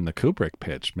Burstyn in the Kubrick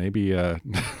pitch, maybe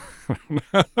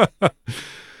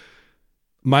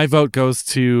my vote goes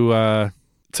to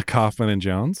Kaufman and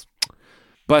Jones.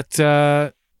 But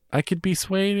I could be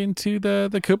swayed into the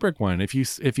Kubrick one if you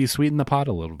sweeten the pot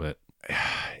a little bit.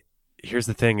 Here's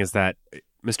the thing is that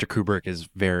Mr. Kubrick is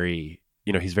very,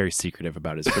 he's very secretive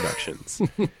about his productions.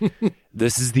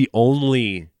 This is the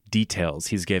only details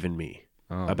he's given me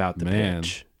about the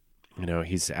pitch.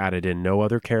 He's added in no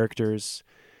other characters,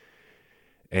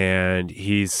 and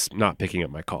he's not picking up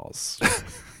my calls.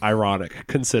 Ironic,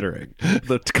 considering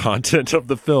the content of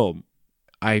the film.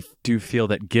 I do feel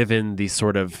that given the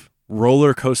sort of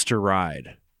roller coaster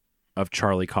ride of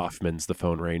Charlie Kaufman's The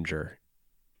Phone Ranger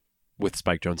with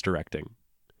Spike Jonze directing,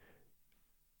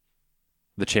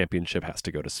 the championship has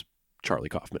to go to Charlie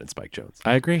Kaufman and Spike Jonze.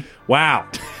 I agree. Wow.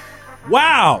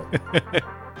 Wow.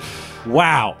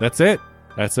 Wow. That's it.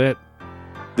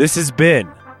 This has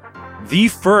been the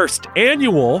first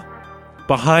annual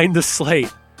Behind the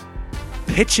Slate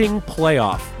pitching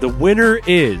playoff. The winner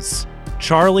is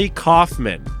Charlie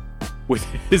Kaufman with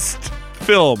his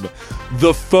film,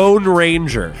 The Phone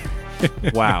Ranger.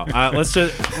 Wow. Let's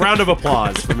just round of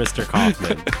applause for Mr.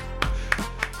 Kaufman.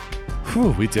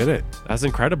 Whew, we did it. That's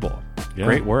incredible. Yeah.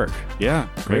 Great work. Yeah,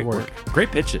 great work. Great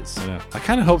pitches. I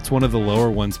kind of hoped one of the lower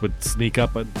ones would sneak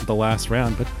up at the last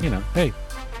round, but hey,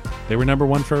 they were number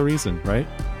one for a reason, right?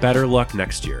 Better luck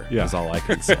next year, yeah. Is all I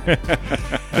can say.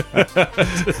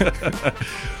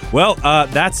 Well,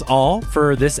 that's all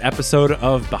for this episode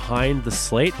of Behind the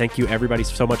Slate. Thank you, everybody,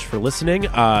 so much for listening.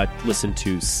 Listen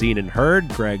to Seen and Heard,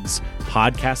 Greg's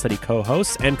podcast that he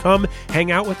co-hosts, and come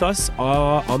hang out with us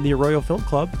on the Arroyo Film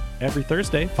Club every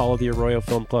Thursday. Follow the Arroyo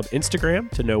Film Club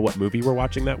Instagram to know what movie we're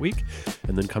watching that week,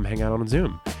 and then come hang out on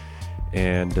Zoom.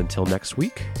 And until next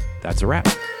week, that's a wrap.